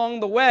points along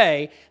the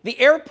way, the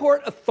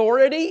airport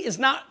authority is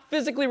not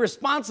physically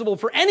responsible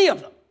for any of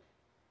them.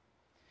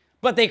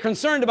 But they're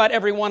concerned about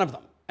every one of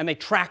them, and they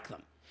track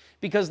them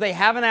because they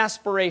have an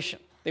aspiration.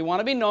 They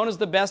want to be known as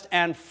the best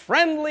and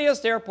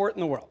friendliest airport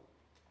in the world.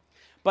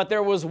 But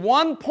there was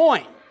one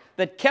point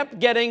that kept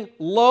getting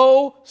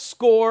low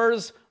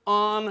scores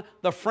on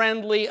the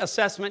friendly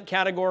assessment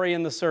category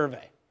in the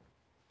survey.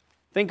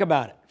 Think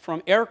about it.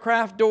 From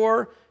aircraft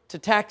door to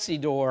taxi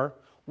door,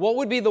 what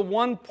would be the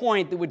one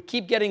point that would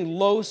keep getting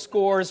low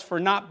scores for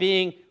not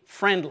being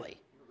friendly?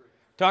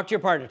 Talk to your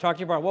partner. Talk to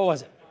your partner. What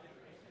was it?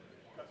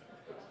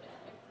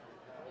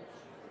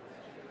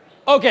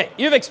 Okay,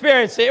 you've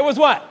experienced it. It was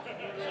what?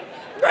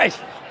 Great.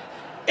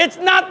 It's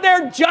not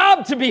their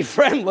job to be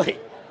friendly.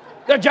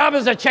 Their job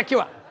is to check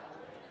you out.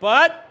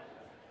 But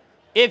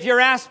if your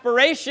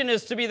aspiration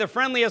is to be the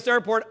friendliest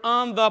airport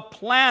on the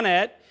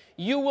planet,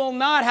 you will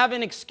not have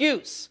an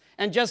excuse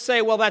and just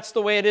say, well, that's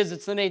the way it is.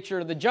 It's the nature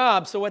of the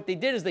job. So what they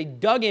did is they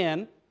dug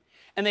in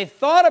and they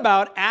thought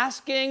about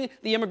asking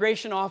the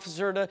immigration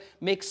officer to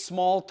make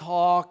small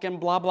talk and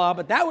blah, blah,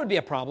 but that would be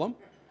a problem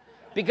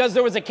because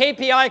there was a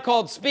KPI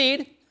called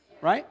speed,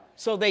 right?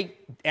 So they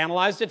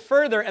analyzed it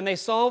further and they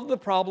solved the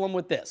problem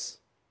with this.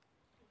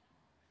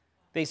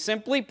 They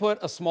simply put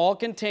a small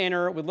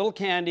container with little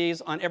candies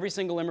on every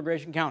single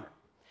immigration counter.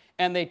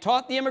 And they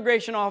taught the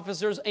immigration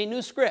officers a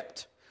new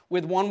script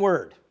with one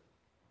word.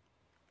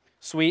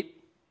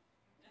 Sweet.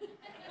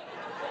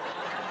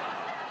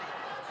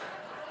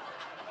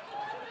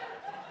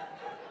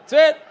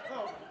 That's it.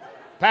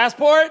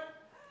 Passport?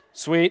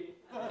 Sweet.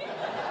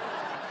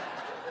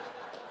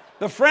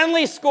 The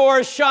friendly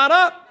scores shot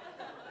up.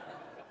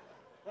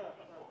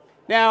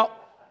 Now,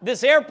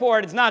 this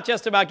airport is not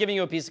just about giving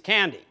you a piece of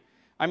candy.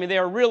 I mean, they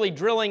are really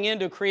drilling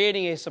into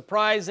creating a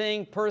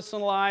surprising,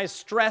 personalized,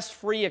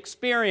 stress-free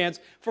experience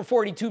for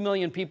 42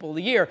 million people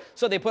a year.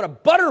 So they put a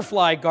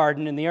butterfly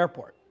garden in the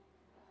airport.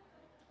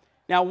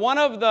 Now, one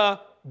of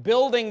the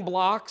building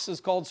blocks is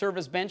called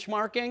service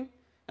benchmarking.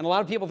 And a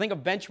lot of people think of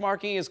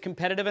benchmarking as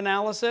competitive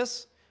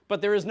analysis,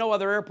 but there is no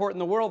other airport in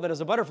the world that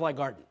has a butterfly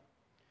garden.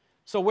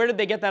 So where did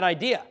they get that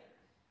idea?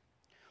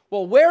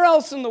 Well, where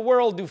else in the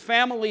world do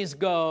families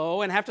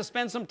go and have to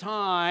spend some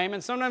time,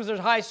 and sometimes there's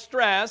high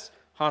stress?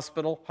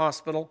 Hospital,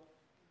 hospital.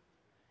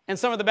 And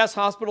some of the best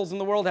hospitals in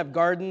the world have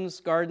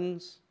gardens,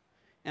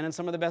 and then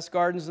some of the best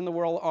gardens in the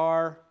world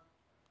are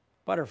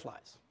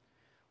butterflies,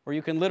 where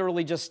you can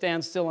literally just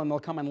stand still and they'll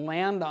come and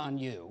land on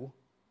you,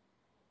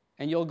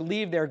 and you'll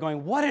leave there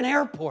going, what an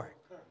airport.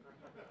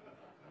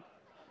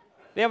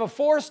 They have a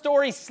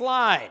 4-story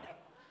slide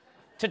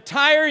to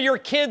tire your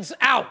kids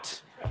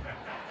out.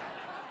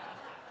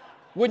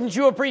 Wouldn't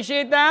you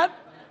appreciate that?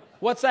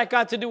 What's that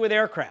got to do with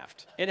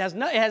aircraft? It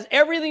has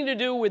everything to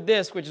do with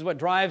this, which is what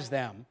drives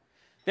them.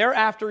 They're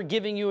after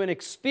giving you an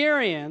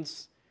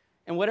experience,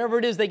 and whatever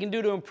it is they can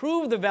do to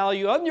improve the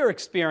value of your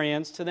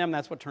experience, to them,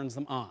 that's what turns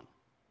them on.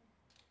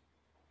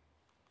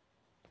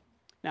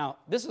 Now,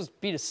 this is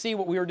B2C,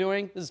 what we were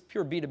doing. This is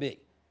pure B2B.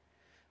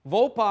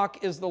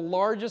 Vopak is the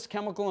largest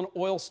chemical and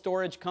oil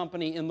storage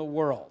company in the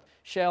world.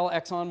 Shell,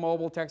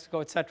 ExxonMobil, Texaco,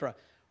 etc.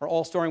 are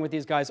all storing with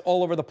these guys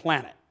all over the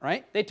planet,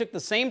 right? They took the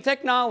same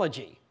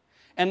technology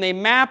and they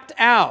mapped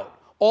out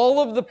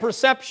all of the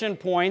perception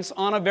points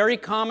on a very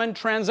common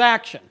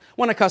transaction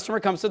when a customer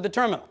comes to the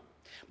terminal.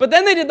 But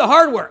then they did the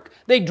hard work.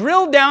 They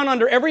drilled down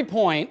under every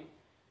point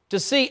to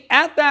see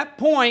at that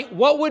point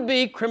what would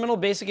be criminal,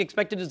 basic,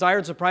 expected,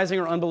 desired, surprising,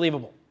 or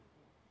unbelievable.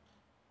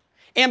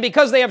 And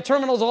because they have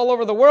terminals all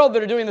over the world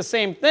that are doing the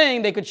same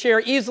thing, they could share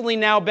easily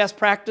now best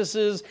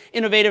practices,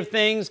 innovative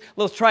things.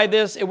 Let's try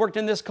this. It worked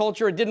in this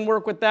culture. It didn't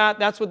work with that.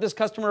 That's what this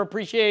customer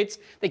appreciates.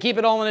 They keep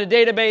it all in a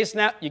database.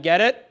 Now, you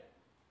get it?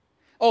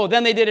 Oh,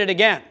 then they did it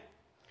again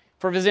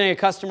for visiting a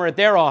customer at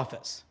their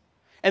office.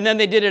 And then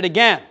they did it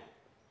again.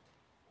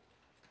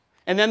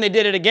 And then they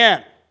did it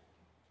again.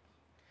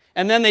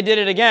 And then they did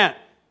it again.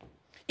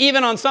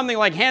 Even on something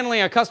like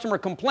handling a customer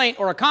complaint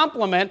or a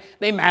compliment,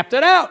 they mapped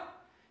it out.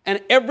 And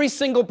every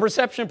single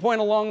perception point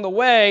along the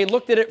way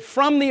looked at it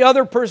from the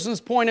other person's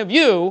point of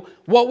view.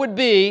 What would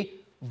be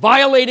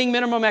violating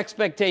minimum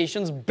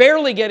expectations,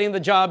 barely getting the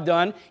job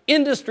done,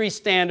 industry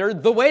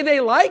standard, the way they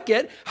like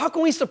it. How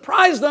can we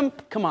surprise them?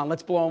 Come on,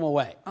 let's blow them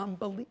away.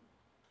 Unbelievable.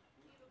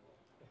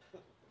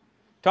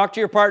 Talk to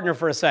your partner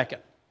for a second.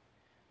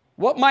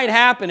 What might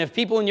happen if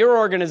people in your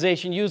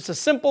organization used a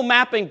simple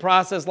mapping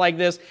process like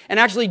this and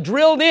actually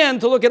drilled in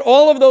to look at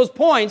all of those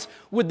points?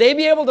 Would they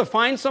be able to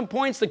find some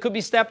points that could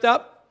be stepped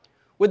up?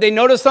 Would they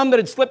notice some that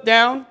had slipped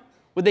down?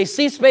 Would they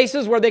see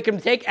spaces where they can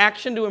take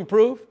action to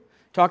improve?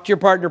 Talk to your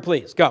partner,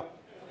 please. Go.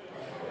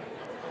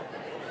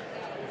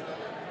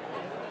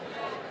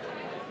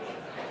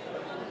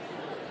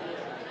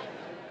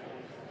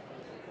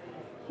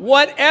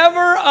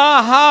 Whatever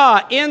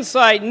aha,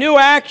 insight, new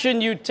action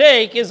you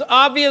take is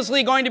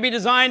obviously going to be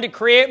designed to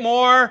create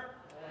more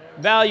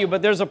value,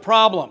 but there's a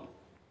problem.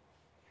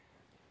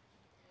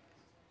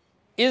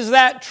 Is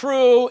that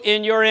true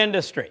in your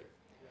industry?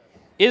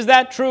 Is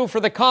that true for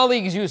the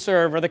colleagues you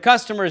serve or the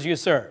customers you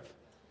serve?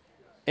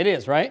 It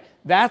is, right?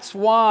 That's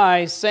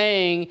why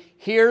saying,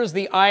 here's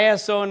the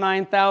ISO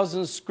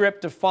 9000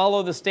 script to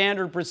follow the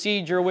standard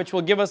procedure, which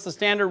will give us the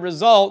standard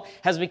result,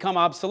 has become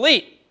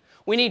obsolete.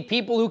 We need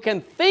people who can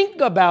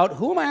think about,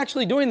 who am I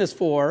actually doing this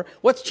for?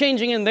 What's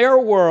changing in their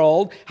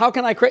world? How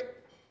can I create?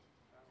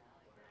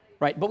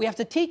 Right, but we have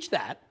to teach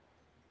that,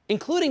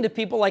 including to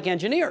people like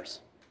engineers.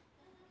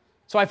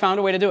 So I found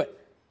a way to do it.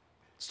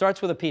 It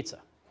starts with a pizza.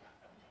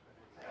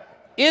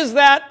 Is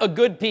that a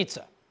good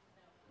pizza?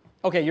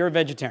 Okay, you're a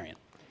vegetarian.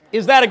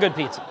 Is that a good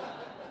pizza?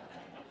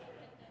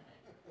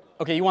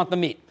 Okay, you want the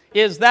meat.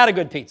 Is that a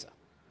good pizza?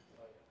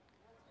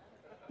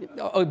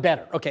 Oh,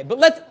 better. Okay,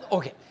 but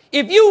okay.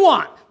 If you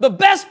want the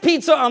best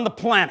pizza on the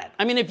planet,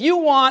 I mean, if you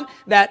want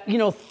that,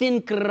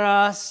 thin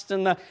crust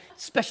and the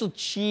special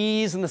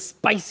cheese and the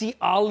spicy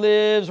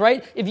olives,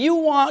 right? If you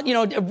want,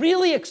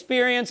 really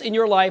experience in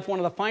your life one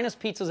of the finest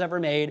pizzas ever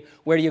made,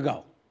 where do you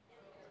go?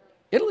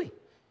 Italy.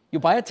 You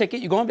buy a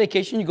ticket, you go on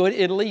vacation, you go to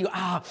Italy,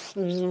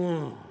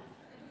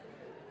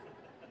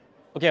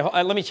 Okay,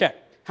 let me check.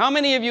 How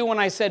many of you, when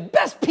I said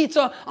best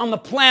pizza on the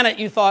planet,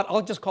 you thought,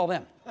 I'll just call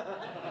them?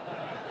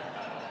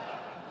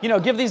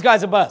 Give these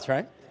guys a buzz,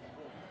 right?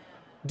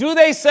 Do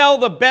they sell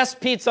the best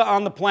pizza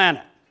on the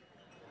planet?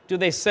 Do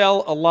they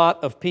sell a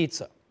lot of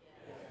pizza?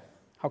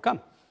 How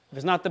come? If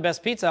it's not the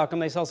best pizza, how come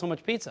they sell so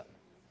much pizza?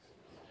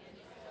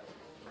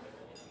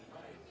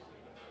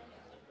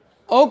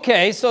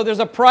 Okay, so there's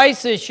a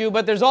price issue,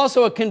 but there's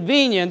also a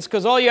convenience,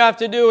 because all you have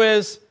to do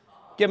is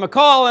give them a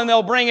call and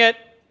they'll bring it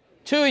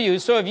to you.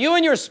 So if you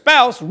and your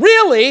spouse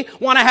really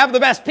want to have the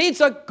best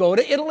pizza, go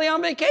to Italy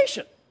on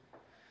vacation.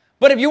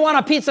 But if you want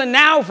a pizza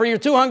now for your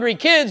 2 hungry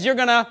kids, you're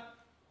going to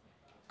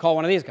call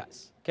one of these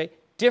guys. Okay?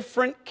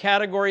 Different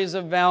categories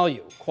of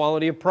value.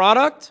 Quality of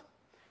product,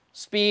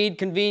 speed,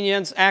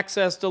 convenience,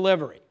 access,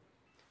 delivery.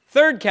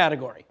 Third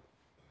category.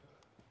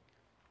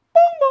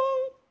 Boom,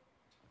 boom.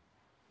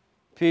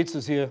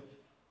 Pizza's here.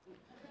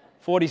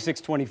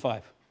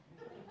 $46.25.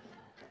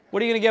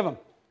 What are you going to give them?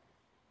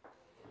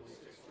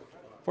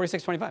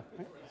 $46.25. Right?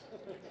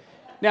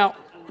 Now,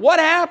 what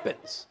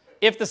happens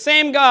if the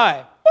same guy,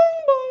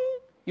 boom,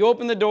 boom, you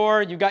open the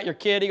door, you got your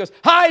kid, he goes,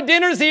 hi,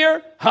 dinner's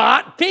here,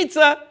 hot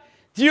pizza.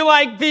 Do you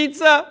like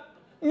pizza?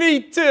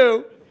 Me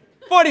too.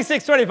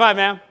 $46.25,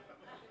 ma'am.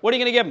 What are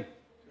you going to give him?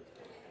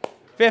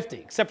 $50,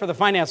 except for the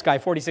finance guy,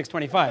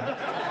 $46.25.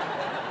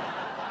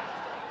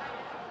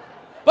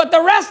 But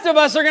the rest of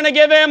us are going to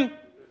give him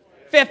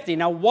 $50.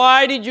 Now,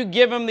 why did you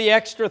give him the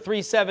extra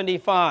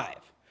 $3.75?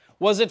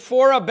 Was it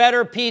for a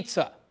better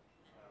pizza?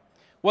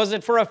 Was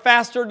it for a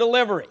faster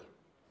delivery?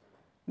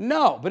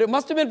 No, but it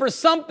must have been for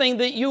something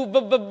that you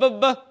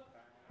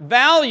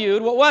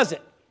valued. What was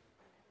it?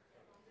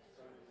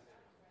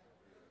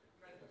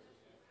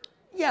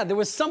 Yeah, there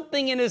was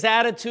something in his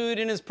attitude,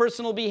 in his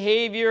personal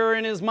behavior,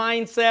 in his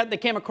mindset that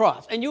came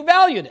across, and you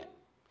valued it.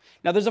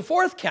 Now, there's a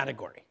fourth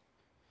category.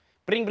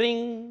 Bring,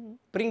 bring,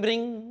 bring,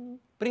 bring,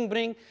 bring,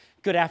 bring.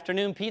 Good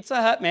afternoon,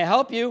 Pizza Hut. May I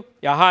help you?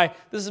 Yeah, hi.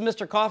 This is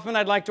Mr. Kaufman.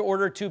 I'd like to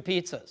order 2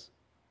 pizzas.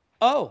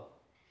 Oh,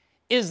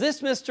 is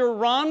this Mr.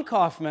 Ron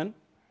Kaufman?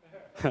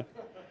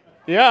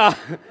 Yeah.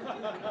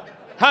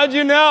 How'd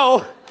you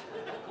know?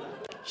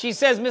 She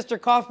says, Mr.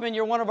 Kaufman,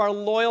 you're one of our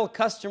loyal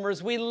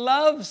customers. We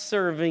love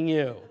serving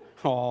you.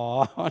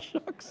 Aw,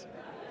 shucks.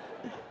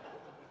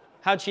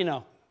 How'd she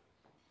know?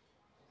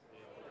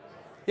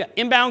 Yeah,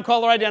 inbound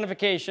caller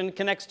identification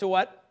connects to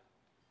what?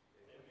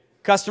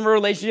 Customer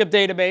relationship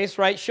database,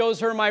 right? Shows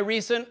her my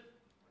recent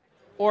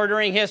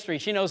ordering history.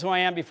 She knows who I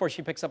am before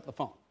she picks up the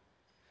phone.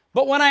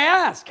 But when I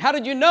ask, how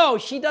did you know?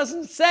 She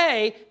doesn't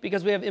say,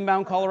 because we have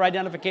inbound caller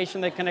identification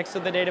that connects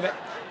to the database.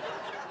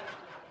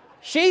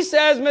 She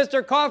says,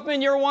 Mr.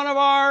 Kaufman, you're one of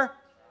our,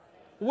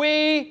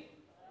 we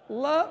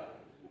love.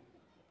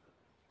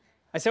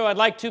 I say, well, I'd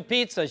like 2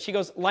 pizzas. She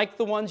goes, like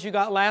the ones you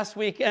got last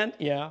weekend?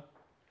 Yeah.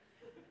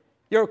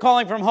 You're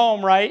calling from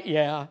home, right?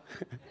 Yeah.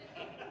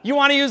 You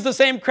want to use the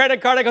same credit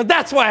card? I go,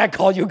 that's why I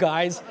call you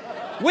guys.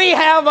 We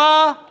have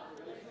a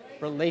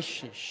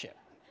relationship.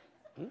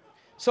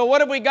 So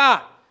what have we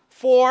got?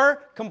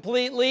 4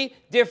 completely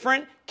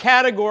different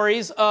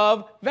categories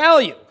of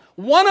value.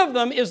 One of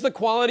them is the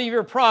quality of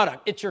your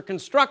product. It's your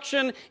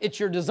construction, it's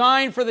your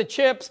design for the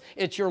chips,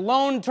 it's your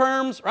loan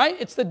terms, right?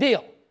 It's the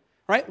deal,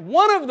 right?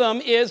 One of them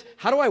is,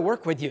 how do I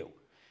work with you?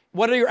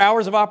 What are your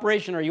hours of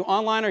operation? Are you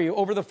online? Are you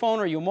over the phone?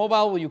 Are you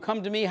mobile? Will you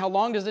come to me? How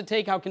long does it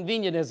take? How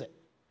convenient is it?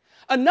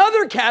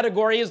 Another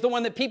category is the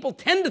one that people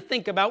tend to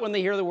think about when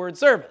they hear the word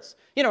service.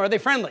 Are they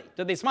friendly?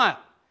 Do they smile?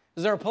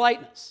 Is there a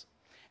politeness?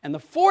 And the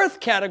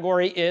fourth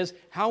category is,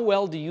 how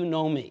well do you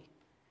know me?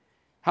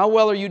 How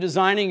well are you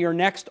designing your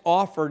next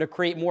offer to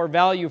create more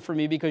value for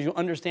me because you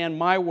understand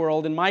my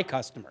world and my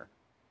customer?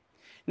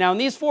 Now, in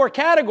these 4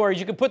 categories,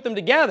 you can put them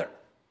together.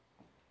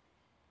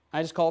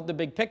 I just call it the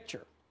big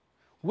picture.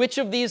 Which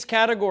of these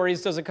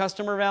categories does a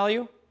customer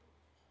value?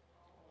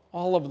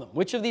 All of them.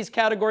 Which of these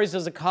categories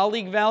does a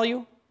colleague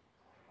value?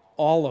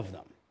 All of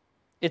them.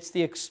 It's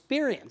the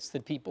experience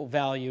that people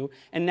value.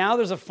 And now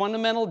there's a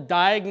fundamental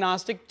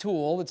diagnostic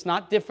tool that's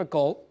not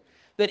difficult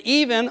that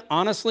even,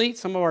 honestly,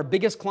 some of our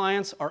biggest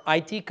clients are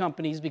IT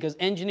companies because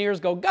engineers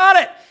go, got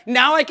it!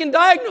 Now I can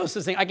diagnose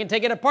this thing. I can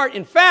take it apart.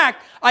 In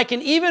fact, I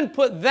can even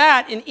put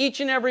that in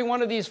each and every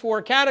one of these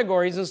 4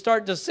 categories and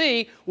start to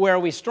see where are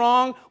we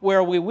strong, where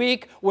are we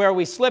weak, where are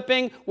we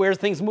slipping, where are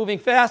things moving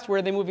fast, where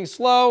are they moving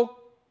slow.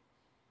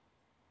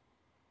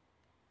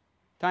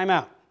 Time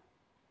out.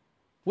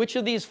 Which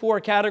of these 4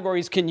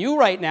 categories can you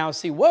right now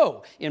see,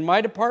 whoa, in my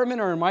department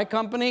or in my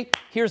company,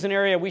 here's an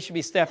area we should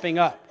be stepping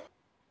up.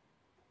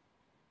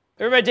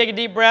 Everybody take a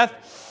deep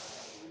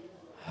breath.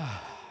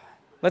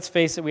 Let's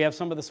face it, we have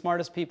some of the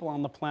smartest people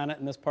on the planet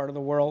in this part of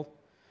the world.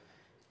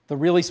 The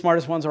really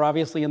smartest ones are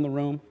obviously in the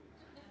room.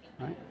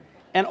 Right?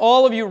 And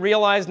all of you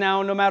realize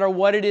now, no matter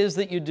what it is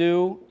that you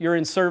do, you're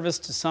in service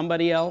to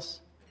somebody else.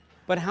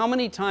 But how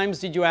many times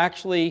did you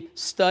actually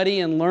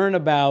study and learn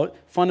about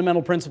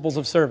fundamental principles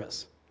of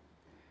service?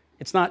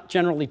 It's not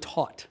generally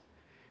taught,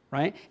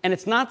 right? And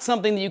it's not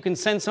something that you can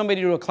send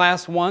somebody to a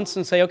class once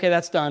and say, okay,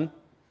 that's done.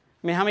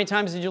 I mean, how many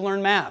times did you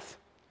learn math?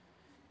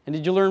 And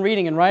did you learn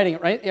reading and writing,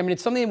 right? I mean,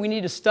 it's something that we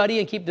need to study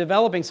and keep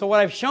developing. So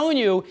what I've shown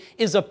you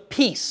is a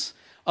piece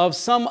of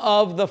some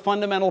of the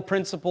fundamental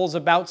principles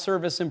about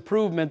service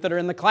improvement that are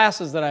in the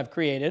classes that I've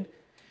created.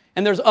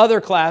 And there's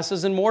other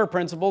classes and more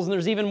principles, and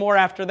there's even more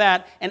after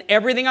that. And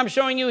everything I'm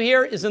showing you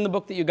here is in the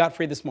book that you got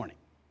free this morning.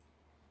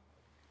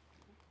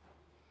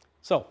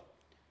 So,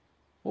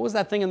 what was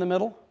that thing in the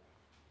middle?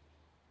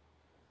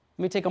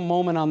 Let me take a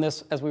moment on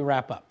this as we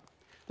wrap up.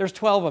 There's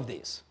 12 of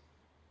these.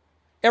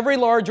 Every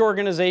large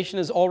organization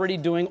is already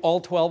doing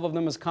all 12 of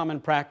them as common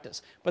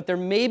practice, but they're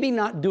maybe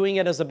not doing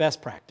it as a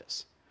best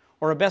practice,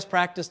 or a best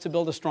practice to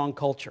build a strong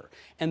culture.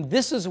 And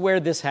this is where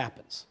this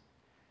happens.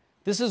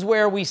 This is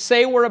where we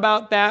say we're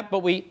about that, but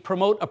we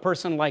promote a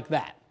person like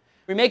that.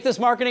 We make this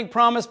marketing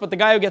promise, but the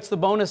guy who gets the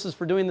bonus is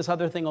for doing this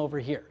other thing over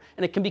here.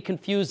 And it can be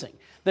confusing.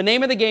 The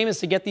name of the game is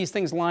to get these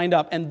things lined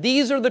up. And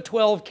these are the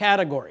 12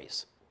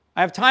 categories.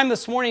 I have time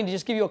this morning to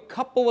just give you a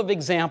couple of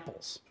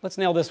examples. Let's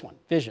nail this one,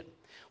 vision.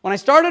 When I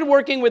started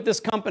working with this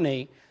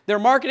company, their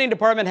marketing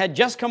department had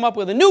just come up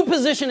with a new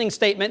positioning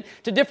statement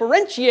to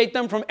differentiate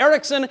them from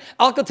Ericsson,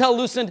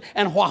 Alcatel-Lucent,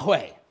 and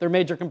Huawei, their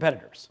major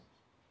competitors.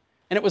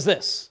 And it was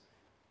this: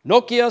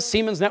 Nokia,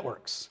 Siemens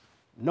Networks,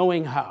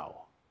 knowing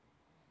how.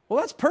 Well,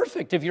 that's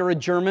perfect if you're a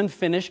German,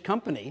 Finnish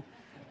company,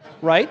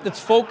 right, that's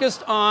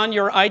focused on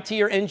your IT,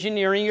 your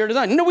engineering, your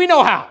design. No, we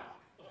know how,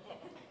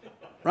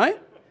 right?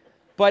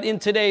 But in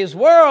today's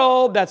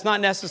world, that's not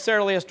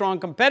necessarily a strong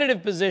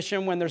competitive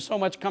position when there's so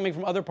much coming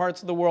from other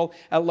parts of the world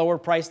at lower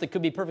price that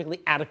could be perfectly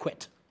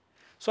adequate.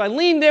 So I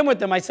leaned in with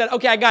them. I said,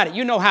 okay, I got it.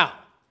 You know how.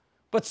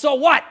 But so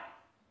what?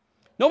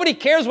 Nobody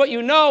cares what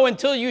you know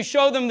until you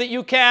show them that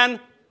you can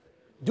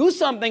do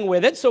something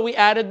with it. So we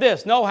added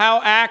this: know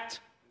how, act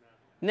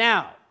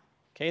now.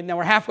 Okay, now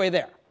we're halfway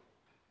there.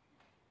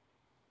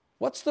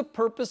 What's the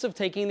purpose of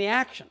taking the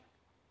action?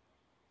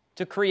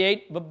 To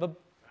create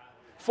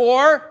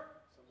for?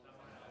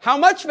 How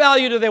much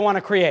value do they want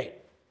to create?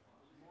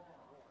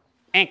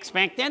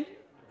 Expected.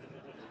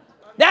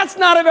 That's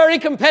not a very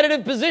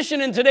competitive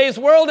position in today's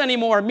world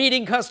anymore,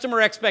 meeting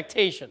customer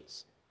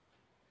expectations.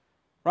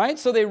 Right?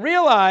 So they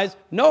realize,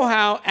 know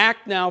how,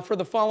 act now, for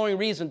the following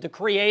reason: to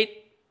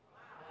create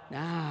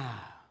now.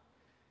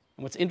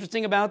 And what's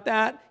interesting about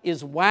that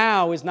is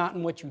wow is not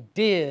in what you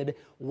did.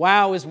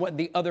 Wow is what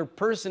the other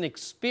person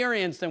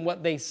experienced and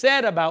what they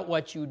said about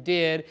what you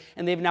did.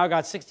 And they've now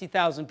got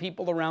 60,000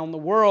 people around the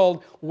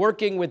world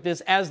working with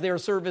this as their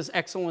service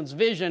excellence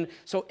vision.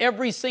 So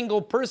every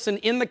single person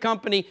in the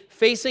company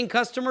facing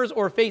customers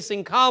or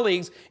facing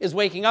colleagues is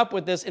waking up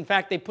with this. In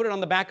fact, they put it on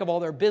the back of all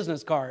their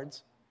business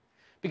cards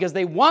because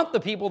they want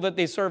the people that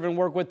they serve and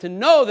work with to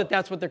know that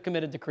that's what they're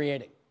committed to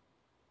creating.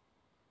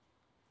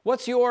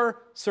 What's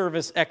your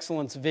service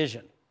excellence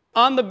vision?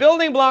 On the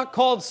building block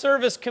called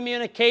service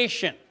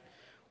communication,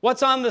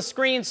 what's on the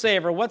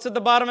screensaver? What's at the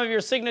bottom of your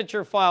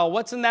signature file?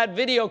 What's in that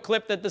video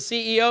clip that the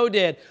CEO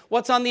did?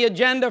 What's on the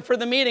agenda for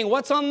the meeting?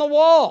 What's on the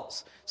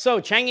walls?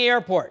 So, Changi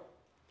Airport,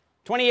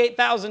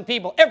 28,000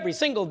 people every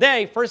single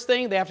day. First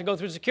thing, they have to go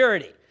through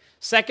security.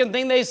 Second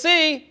thing they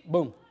see,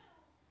 boom.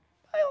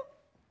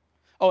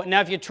 Oh,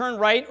 now if you turn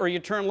right or you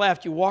turn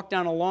left, you walk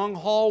down a long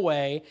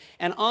hallway,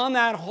 and on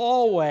that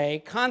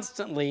hallway,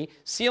 constantly,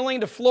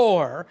 ceiling to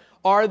floor,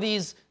 are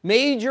these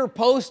major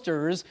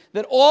posters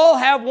that all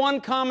have one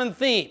common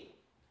theme.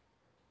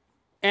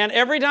 And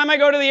every time I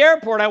go to the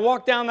airport, I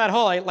walk down that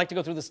hall. I like to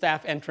go through the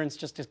staff entrance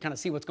just to kind of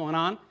see what's going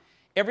on.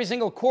 Every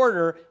single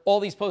quarter,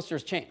 all these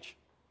posters change.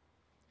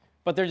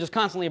 But they're just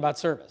constantly about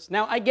service.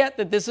 Now, I get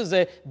that this is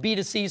a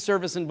B2C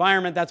service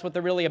environment. That's what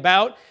they're really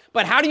about.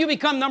 But how do you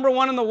become number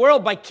one in the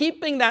world? By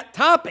keeping that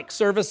topic,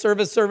 service,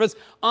 service, service,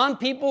 on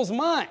people's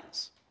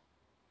minds.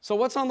 So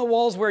what's on the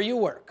walls where you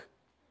work?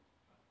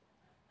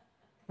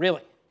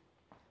 Really?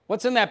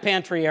 What's in that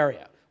pantry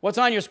area? What's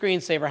on your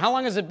screensaver? How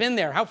long has it been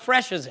there? How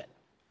fresh is it?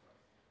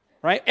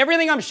 Right?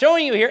 Everything I'm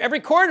showing you here,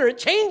 every quarter, it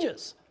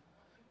changes.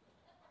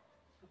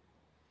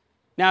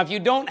 Now, if you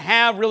don't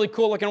have really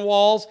cool-looking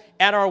walls,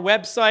 at our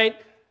website,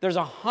 there's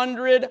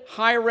 100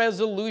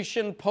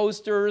 high-resolution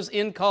posters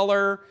in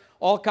color,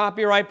 all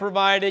copyright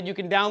provided. You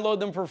can download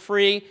them for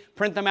free,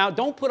 print them out.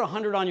 Don't put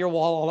 100 on your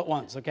wall all at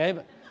once, okay?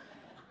 But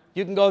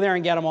you can go there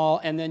and get them all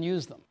and then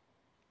use them.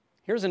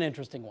 Here's an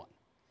interesting one.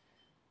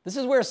 This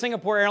is where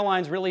Singapore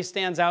Airlines really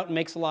stands out and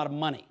makes a lot of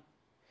money.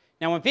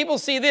 Now, when people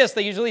see this,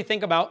 they usually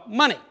think about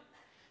money.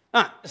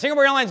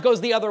 Singapore Airlines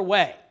goes the other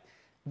way.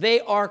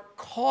 They are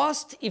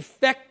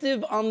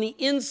cost-effective on the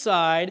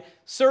inside,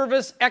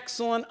 service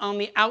excellent on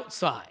the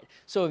outside.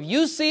 So if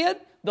you see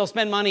it, they'll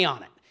spend money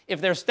on it.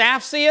 If their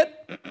staff see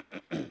it,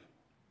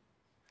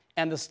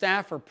 and the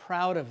staff are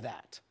proud of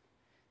that.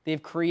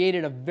 They've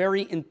created a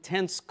very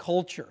intense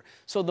culture.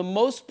 So the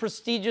most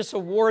prestigious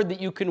award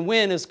that you can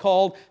win is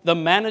called the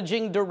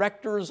Managing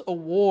Director's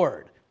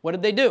Award. What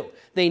did they do?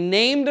 They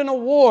named an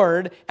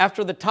award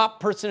after the top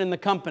person in the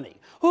company.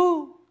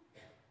 Who?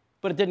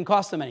 But it didn't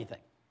cost them anything.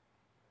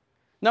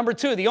 Number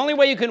two, the only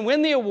way you can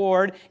win the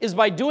award is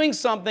by doing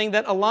something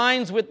that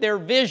aligns with their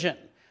vision,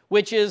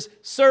 which is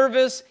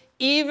service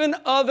even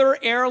other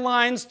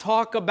airlines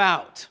talk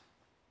about.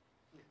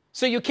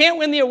 So you can't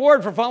win the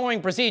award for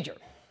following procedure.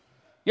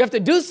 You have to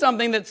do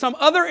something that some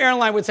other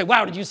airline would say,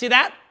 wow, did you see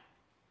that?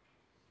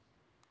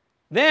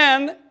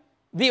 Then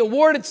the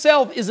award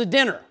itself is a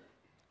dinner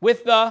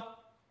with the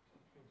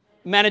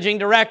managing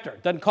director.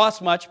 Doesn't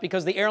cost much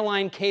because the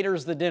airline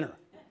caters the dinner.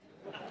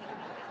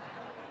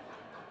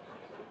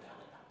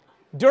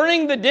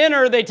 During the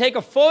dinner, they take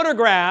a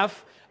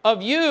photograph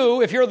of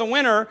you, if you're the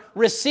winner,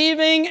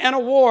 receiving an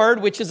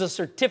award, which is a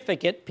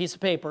certificate, piece of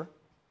paper,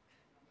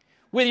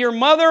 with your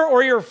mother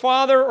or your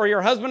father or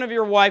your husband or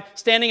your wife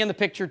standing in the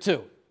picture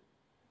too.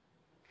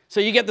 So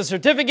you get the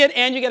certificate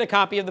and you get a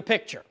copy of the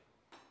picture.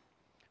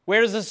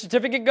 Where does the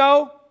certificate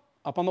go?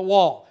 Up on the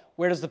wall.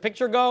 Where does the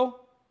picture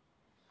go?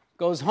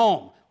 Goes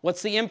home.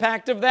 What's the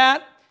impact of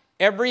that?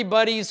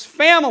 Everybody's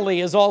family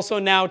is also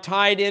now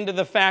tied into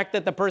the fact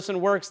that the person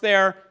works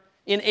there.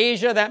 In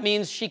Asia, that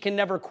means she can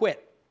never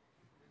quit.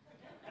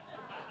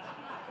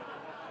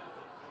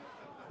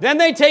 Then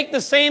they take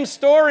the same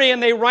story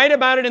and they write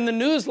about it in the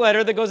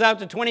newsletter that goes out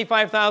to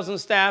 25,000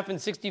 staff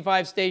and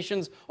 65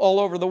 stations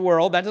all over the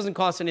world. That doesn't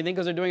cost anything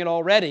because they're doing it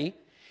already.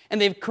 And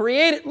they've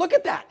created, look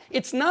at that.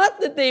 It's not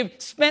that they've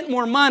spent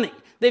more money.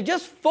 They've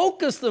just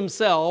focused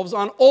themselves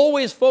on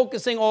always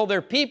focusing all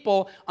their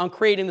people on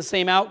creating the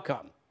same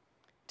outcome.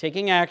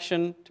 Taking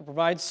action to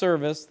provide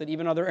service that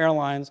even other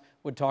airlines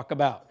would talk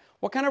about.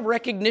 What kind of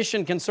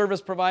recognition can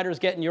service providers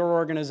get in your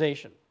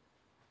organization?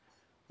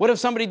 What if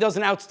somebody does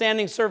an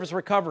outstanding service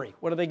recovery?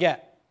 What do they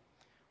get?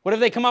 What if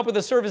they come up with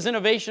a service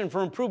innovation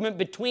for improvement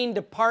between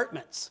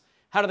departments?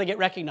 How do they get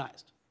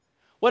recognized?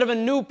 What if a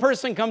new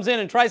person comes in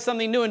and tries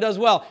something new and does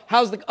well?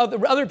 How's the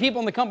other people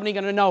in the company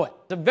going to know it?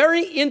 It's a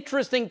very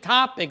interesting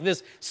topic,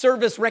 this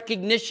service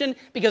recognition,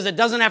 because it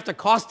doesn't have to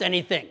cost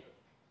anything.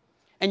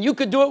 And you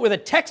could do it with a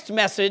text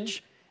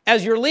message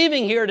as you're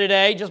leaving here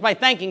today just by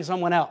thanking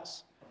someone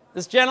else.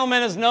 This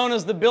gentleman is known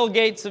as the Bill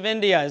Gates of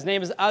India. His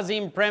name is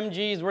Azim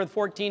Premji. He's worth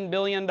 $14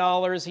 billion.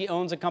 He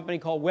owns a company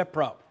called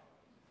Wipro.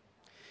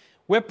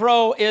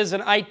 Wipro is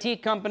an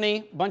IT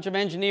company, a bunch of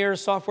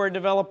engineers, software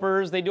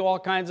developers. They do all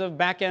kinds of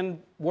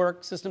back-end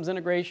work, systems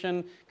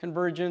integration,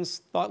 convergence,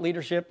 thought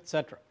leadership,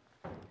 etc.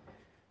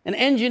 An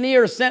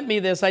engineer sent me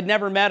this. I'd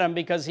never met him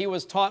because he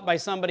was taught by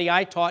somebody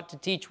I taught to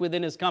teach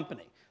within his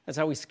company. That's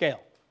how we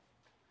scale.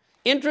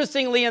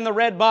 Interestingly, in the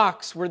red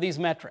box were these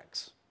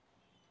metrics.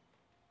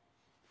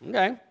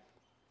 Okay.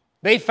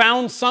 They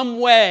found some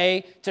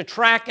way to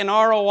track an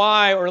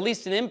ROI or at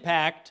least an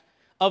impact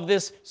of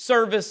this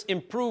service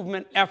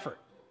improvement effort.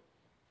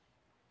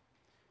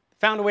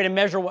 Found a way to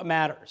measure what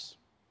matters.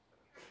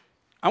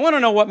 I want to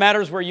know what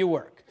matters where you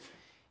work.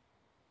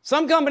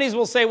 Some companies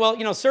will say, well,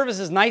 you know, service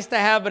is nice to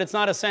have, but it's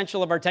not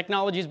essential. If our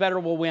technology is better,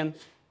 we'll win.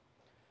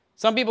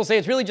 Some people say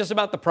it's really just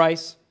about the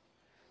price.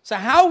 So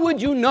how would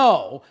you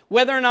know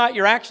whether or not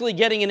you're actually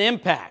getting an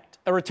impact,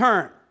 a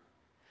return,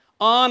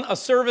 on a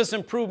service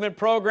improvement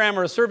program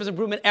or a service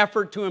improvement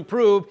effort to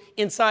improve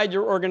inside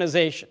your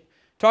organization?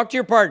 Talk to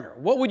your partner.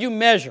 What would you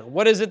measure?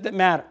 What is it that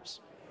matters?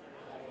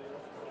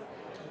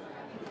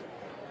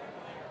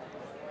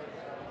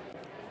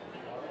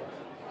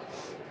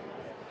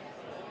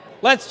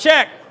 Let's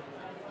check.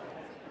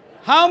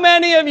 How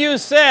many of you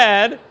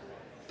said,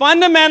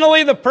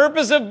 fundamentally the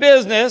purpose of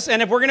business,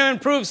 and if we're going to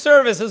improve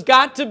service, has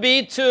got to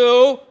be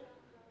to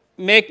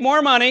make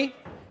more money,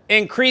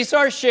 increase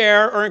our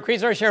share, or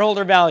increase our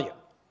shareholder value?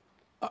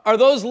 Are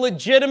those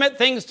legitimate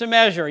things to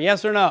measure,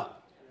 yes or no?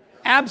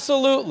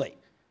 Absolutely.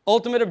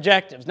 Ultimate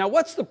objectives. Now,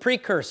 what's the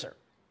precursor?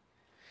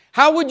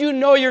 How would you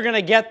know you're going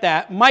to get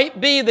that? Might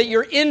be that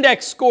your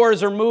index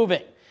scores are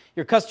moving.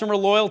 Your customer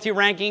loyalty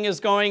ranking is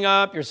going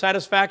up, your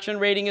satisfaction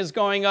rating is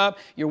going up,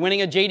 you're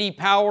winning a J.D.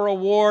 Power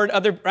award,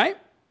 right?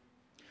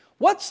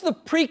 What's the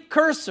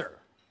precursor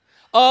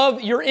of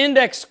your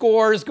index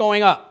scores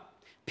going up?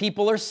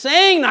 People are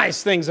saying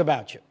nice things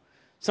about you.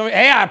 So,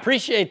 hey, I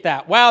appreciate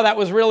that. Wow, that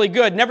was really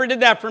good. Never did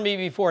that for me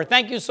before.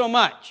 Thank you so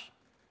much.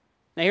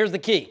 Now, here's the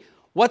key.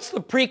 What's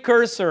the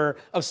precursor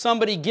of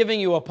somebody giving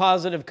you a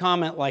positive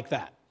comment like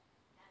that?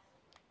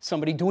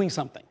 Somebody doing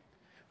something,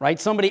 right?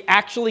 Somebody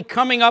actually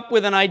coming up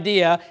with an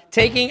idea,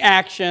 taking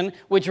action,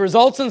 which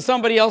results in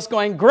somebody else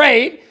going,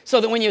 great, so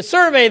that when you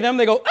survey them,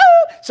 they go,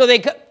 oh, so they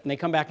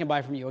come back and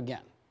buy from you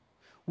again.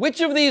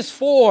 Which of these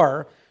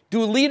four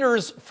do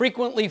leaders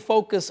frequently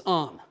focus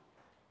on?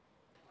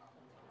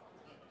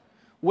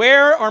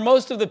 Where are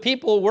most of the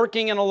people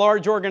working in a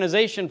large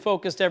organization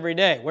focused every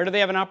day? Where do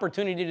they have an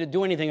opportunity to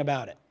do anything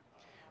about it?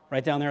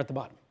 Right down there at the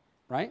bottom,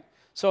 right?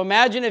 So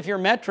imagine if your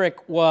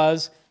metric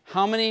was,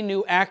 how many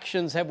new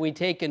actions have we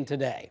taken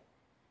today?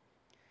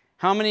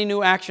 How many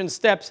new action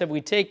steps have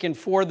we taken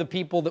for the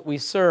people that we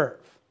serve?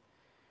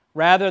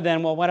 rather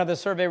than, well, what are the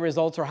survey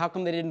results or how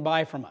come they didn't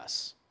buy from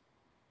us?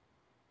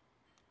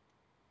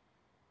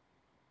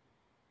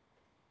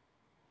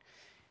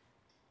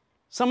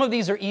 Some of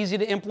these are easy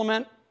to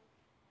implement.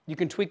 You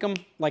can tweak them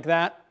like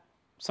that.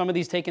 Some of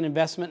these take an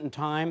investment in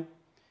time,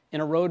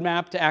 in a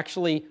roadmap to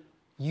actually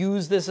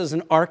use this as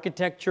an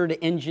architecture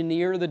to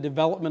engineer the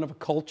development of a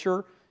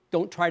culture.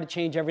 Don't try to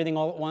change everything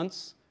all at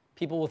once.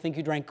 People will think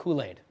you drank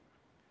Kool-Aid,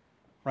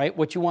 right?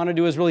 What you want to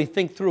do is really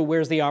think through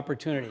where's the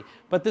opportunity.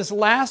 But this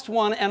last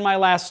one and my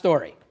last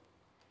story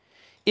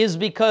is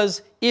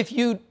because if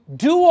you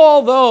do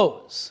all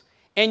those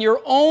and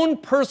your own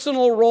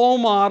personal role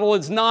model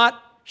is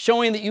not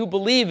showing that you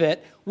believe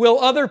it, will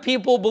other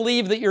people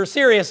believe that you're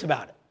serious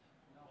about it?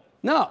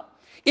 No.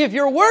 If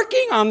you're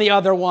working on the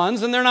other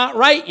ones, and they're not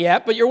right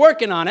yet, but you're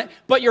working on it,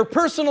 but your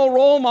personal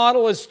role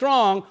model is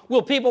strong,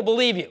 will people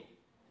believe you?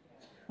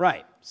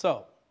 Right.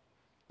 So,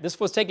 this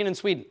was taken in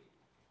Sweden.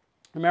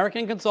 An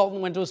American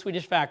consultant went to a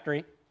Swedish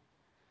factory.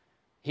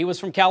 He was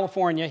from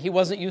California. He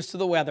wasn't used to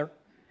the weather.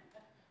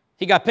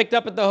 He got picked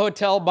up at the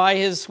hotel by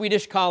his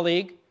Swedish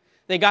colleague.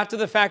 They got to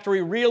the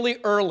factory really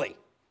early.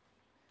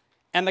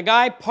 And the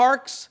guy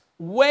parks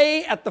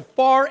way at the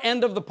far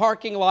end of the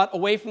parking lot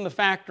away from the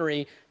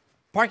factory.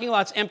 Parking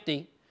lot's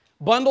empty,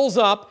 bundles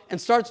up,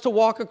 and starts to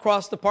walk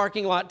across the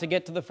parking lot to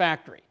get to the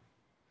factory.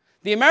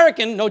 The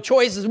American, no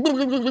choice, is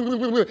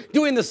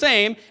doing the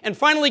same, and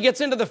finally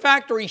gets into the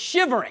factory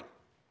shivering.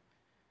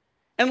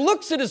 And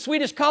looks at his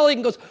Swedish colleague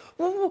and goes,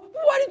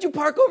 why did you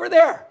park over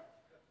there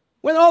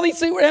when all these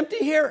things were empty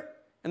here?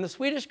 And the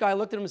Swedish guy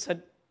looked at him and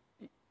said,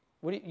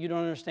 what, you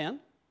don't understand?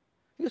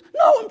 He goes,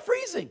 no, I'm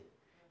freezing.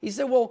 He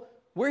said, well,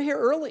 we're here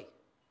early.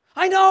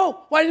 I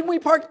know. Why didn't we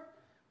park?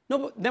 No,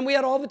 but then we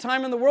had all the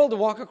time in the world to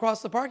walk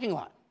across the parking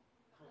lot.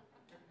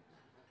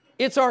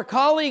 It's our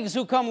colleagues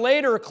who come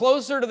later,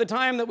 closer to the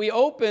time that we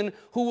open,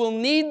 who will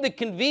need the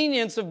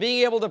convenience of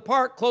being able to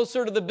park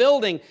closer to the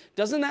building.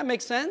 Doesn't that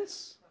make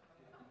sense?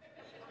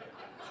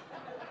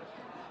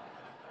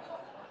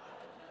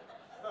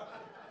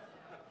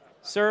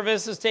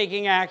 Service is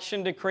taking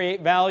action to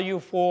create value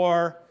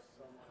for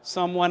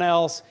someone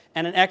else,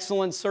 and an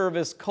excellent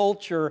service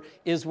culture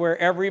is where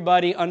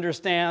everybody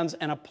understands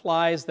and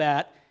applies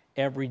that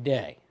every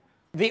day.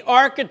 The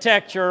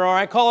architecture, or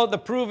I call it the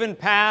proven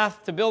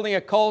path to building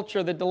a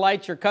culture that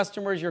delights your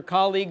customers, your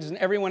colleagues, and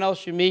everyone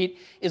else you meet,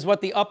 is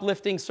what the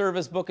Uplifting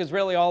Service book is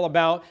really all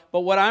about.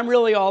 But what I'm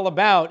really all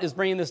about is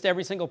bringing this to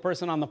every single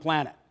person on the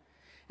planet.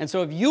 And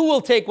so if you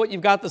will take what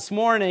you've got this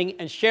morning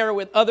and share it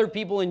with other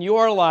people in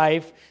your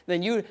life,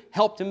 then you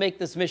help to make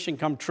this mission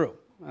come true.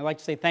 I'd like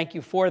to say thank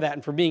you for that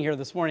and for being here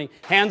this morning.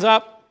 Hands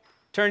up,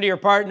 turn to your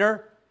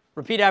partner,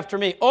 repeat after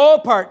me.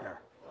 Oh, partner.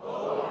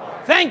 Oh,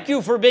 partner. Thank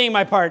you for being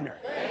my partner.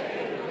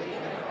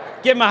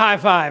 Give him a high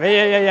five.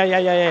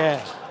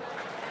 Yeah.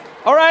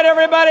 All right,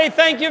 everybody,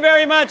 thank you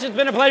very much. It's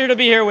been a pleasure to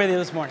be here with you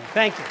this morning.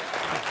 Thank you.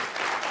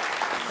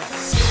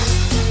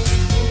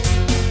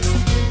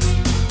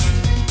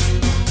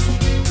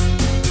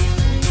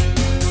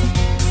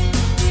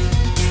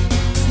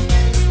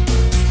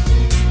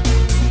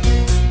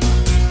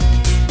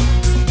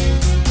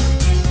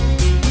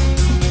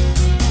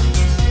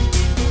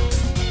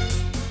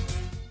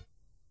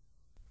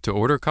 To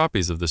order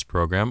copies of this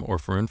program or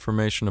for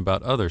information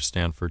about other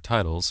Stanford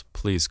titles,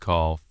 please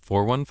call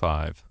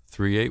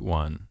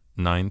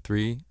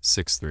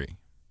 415-381-9363.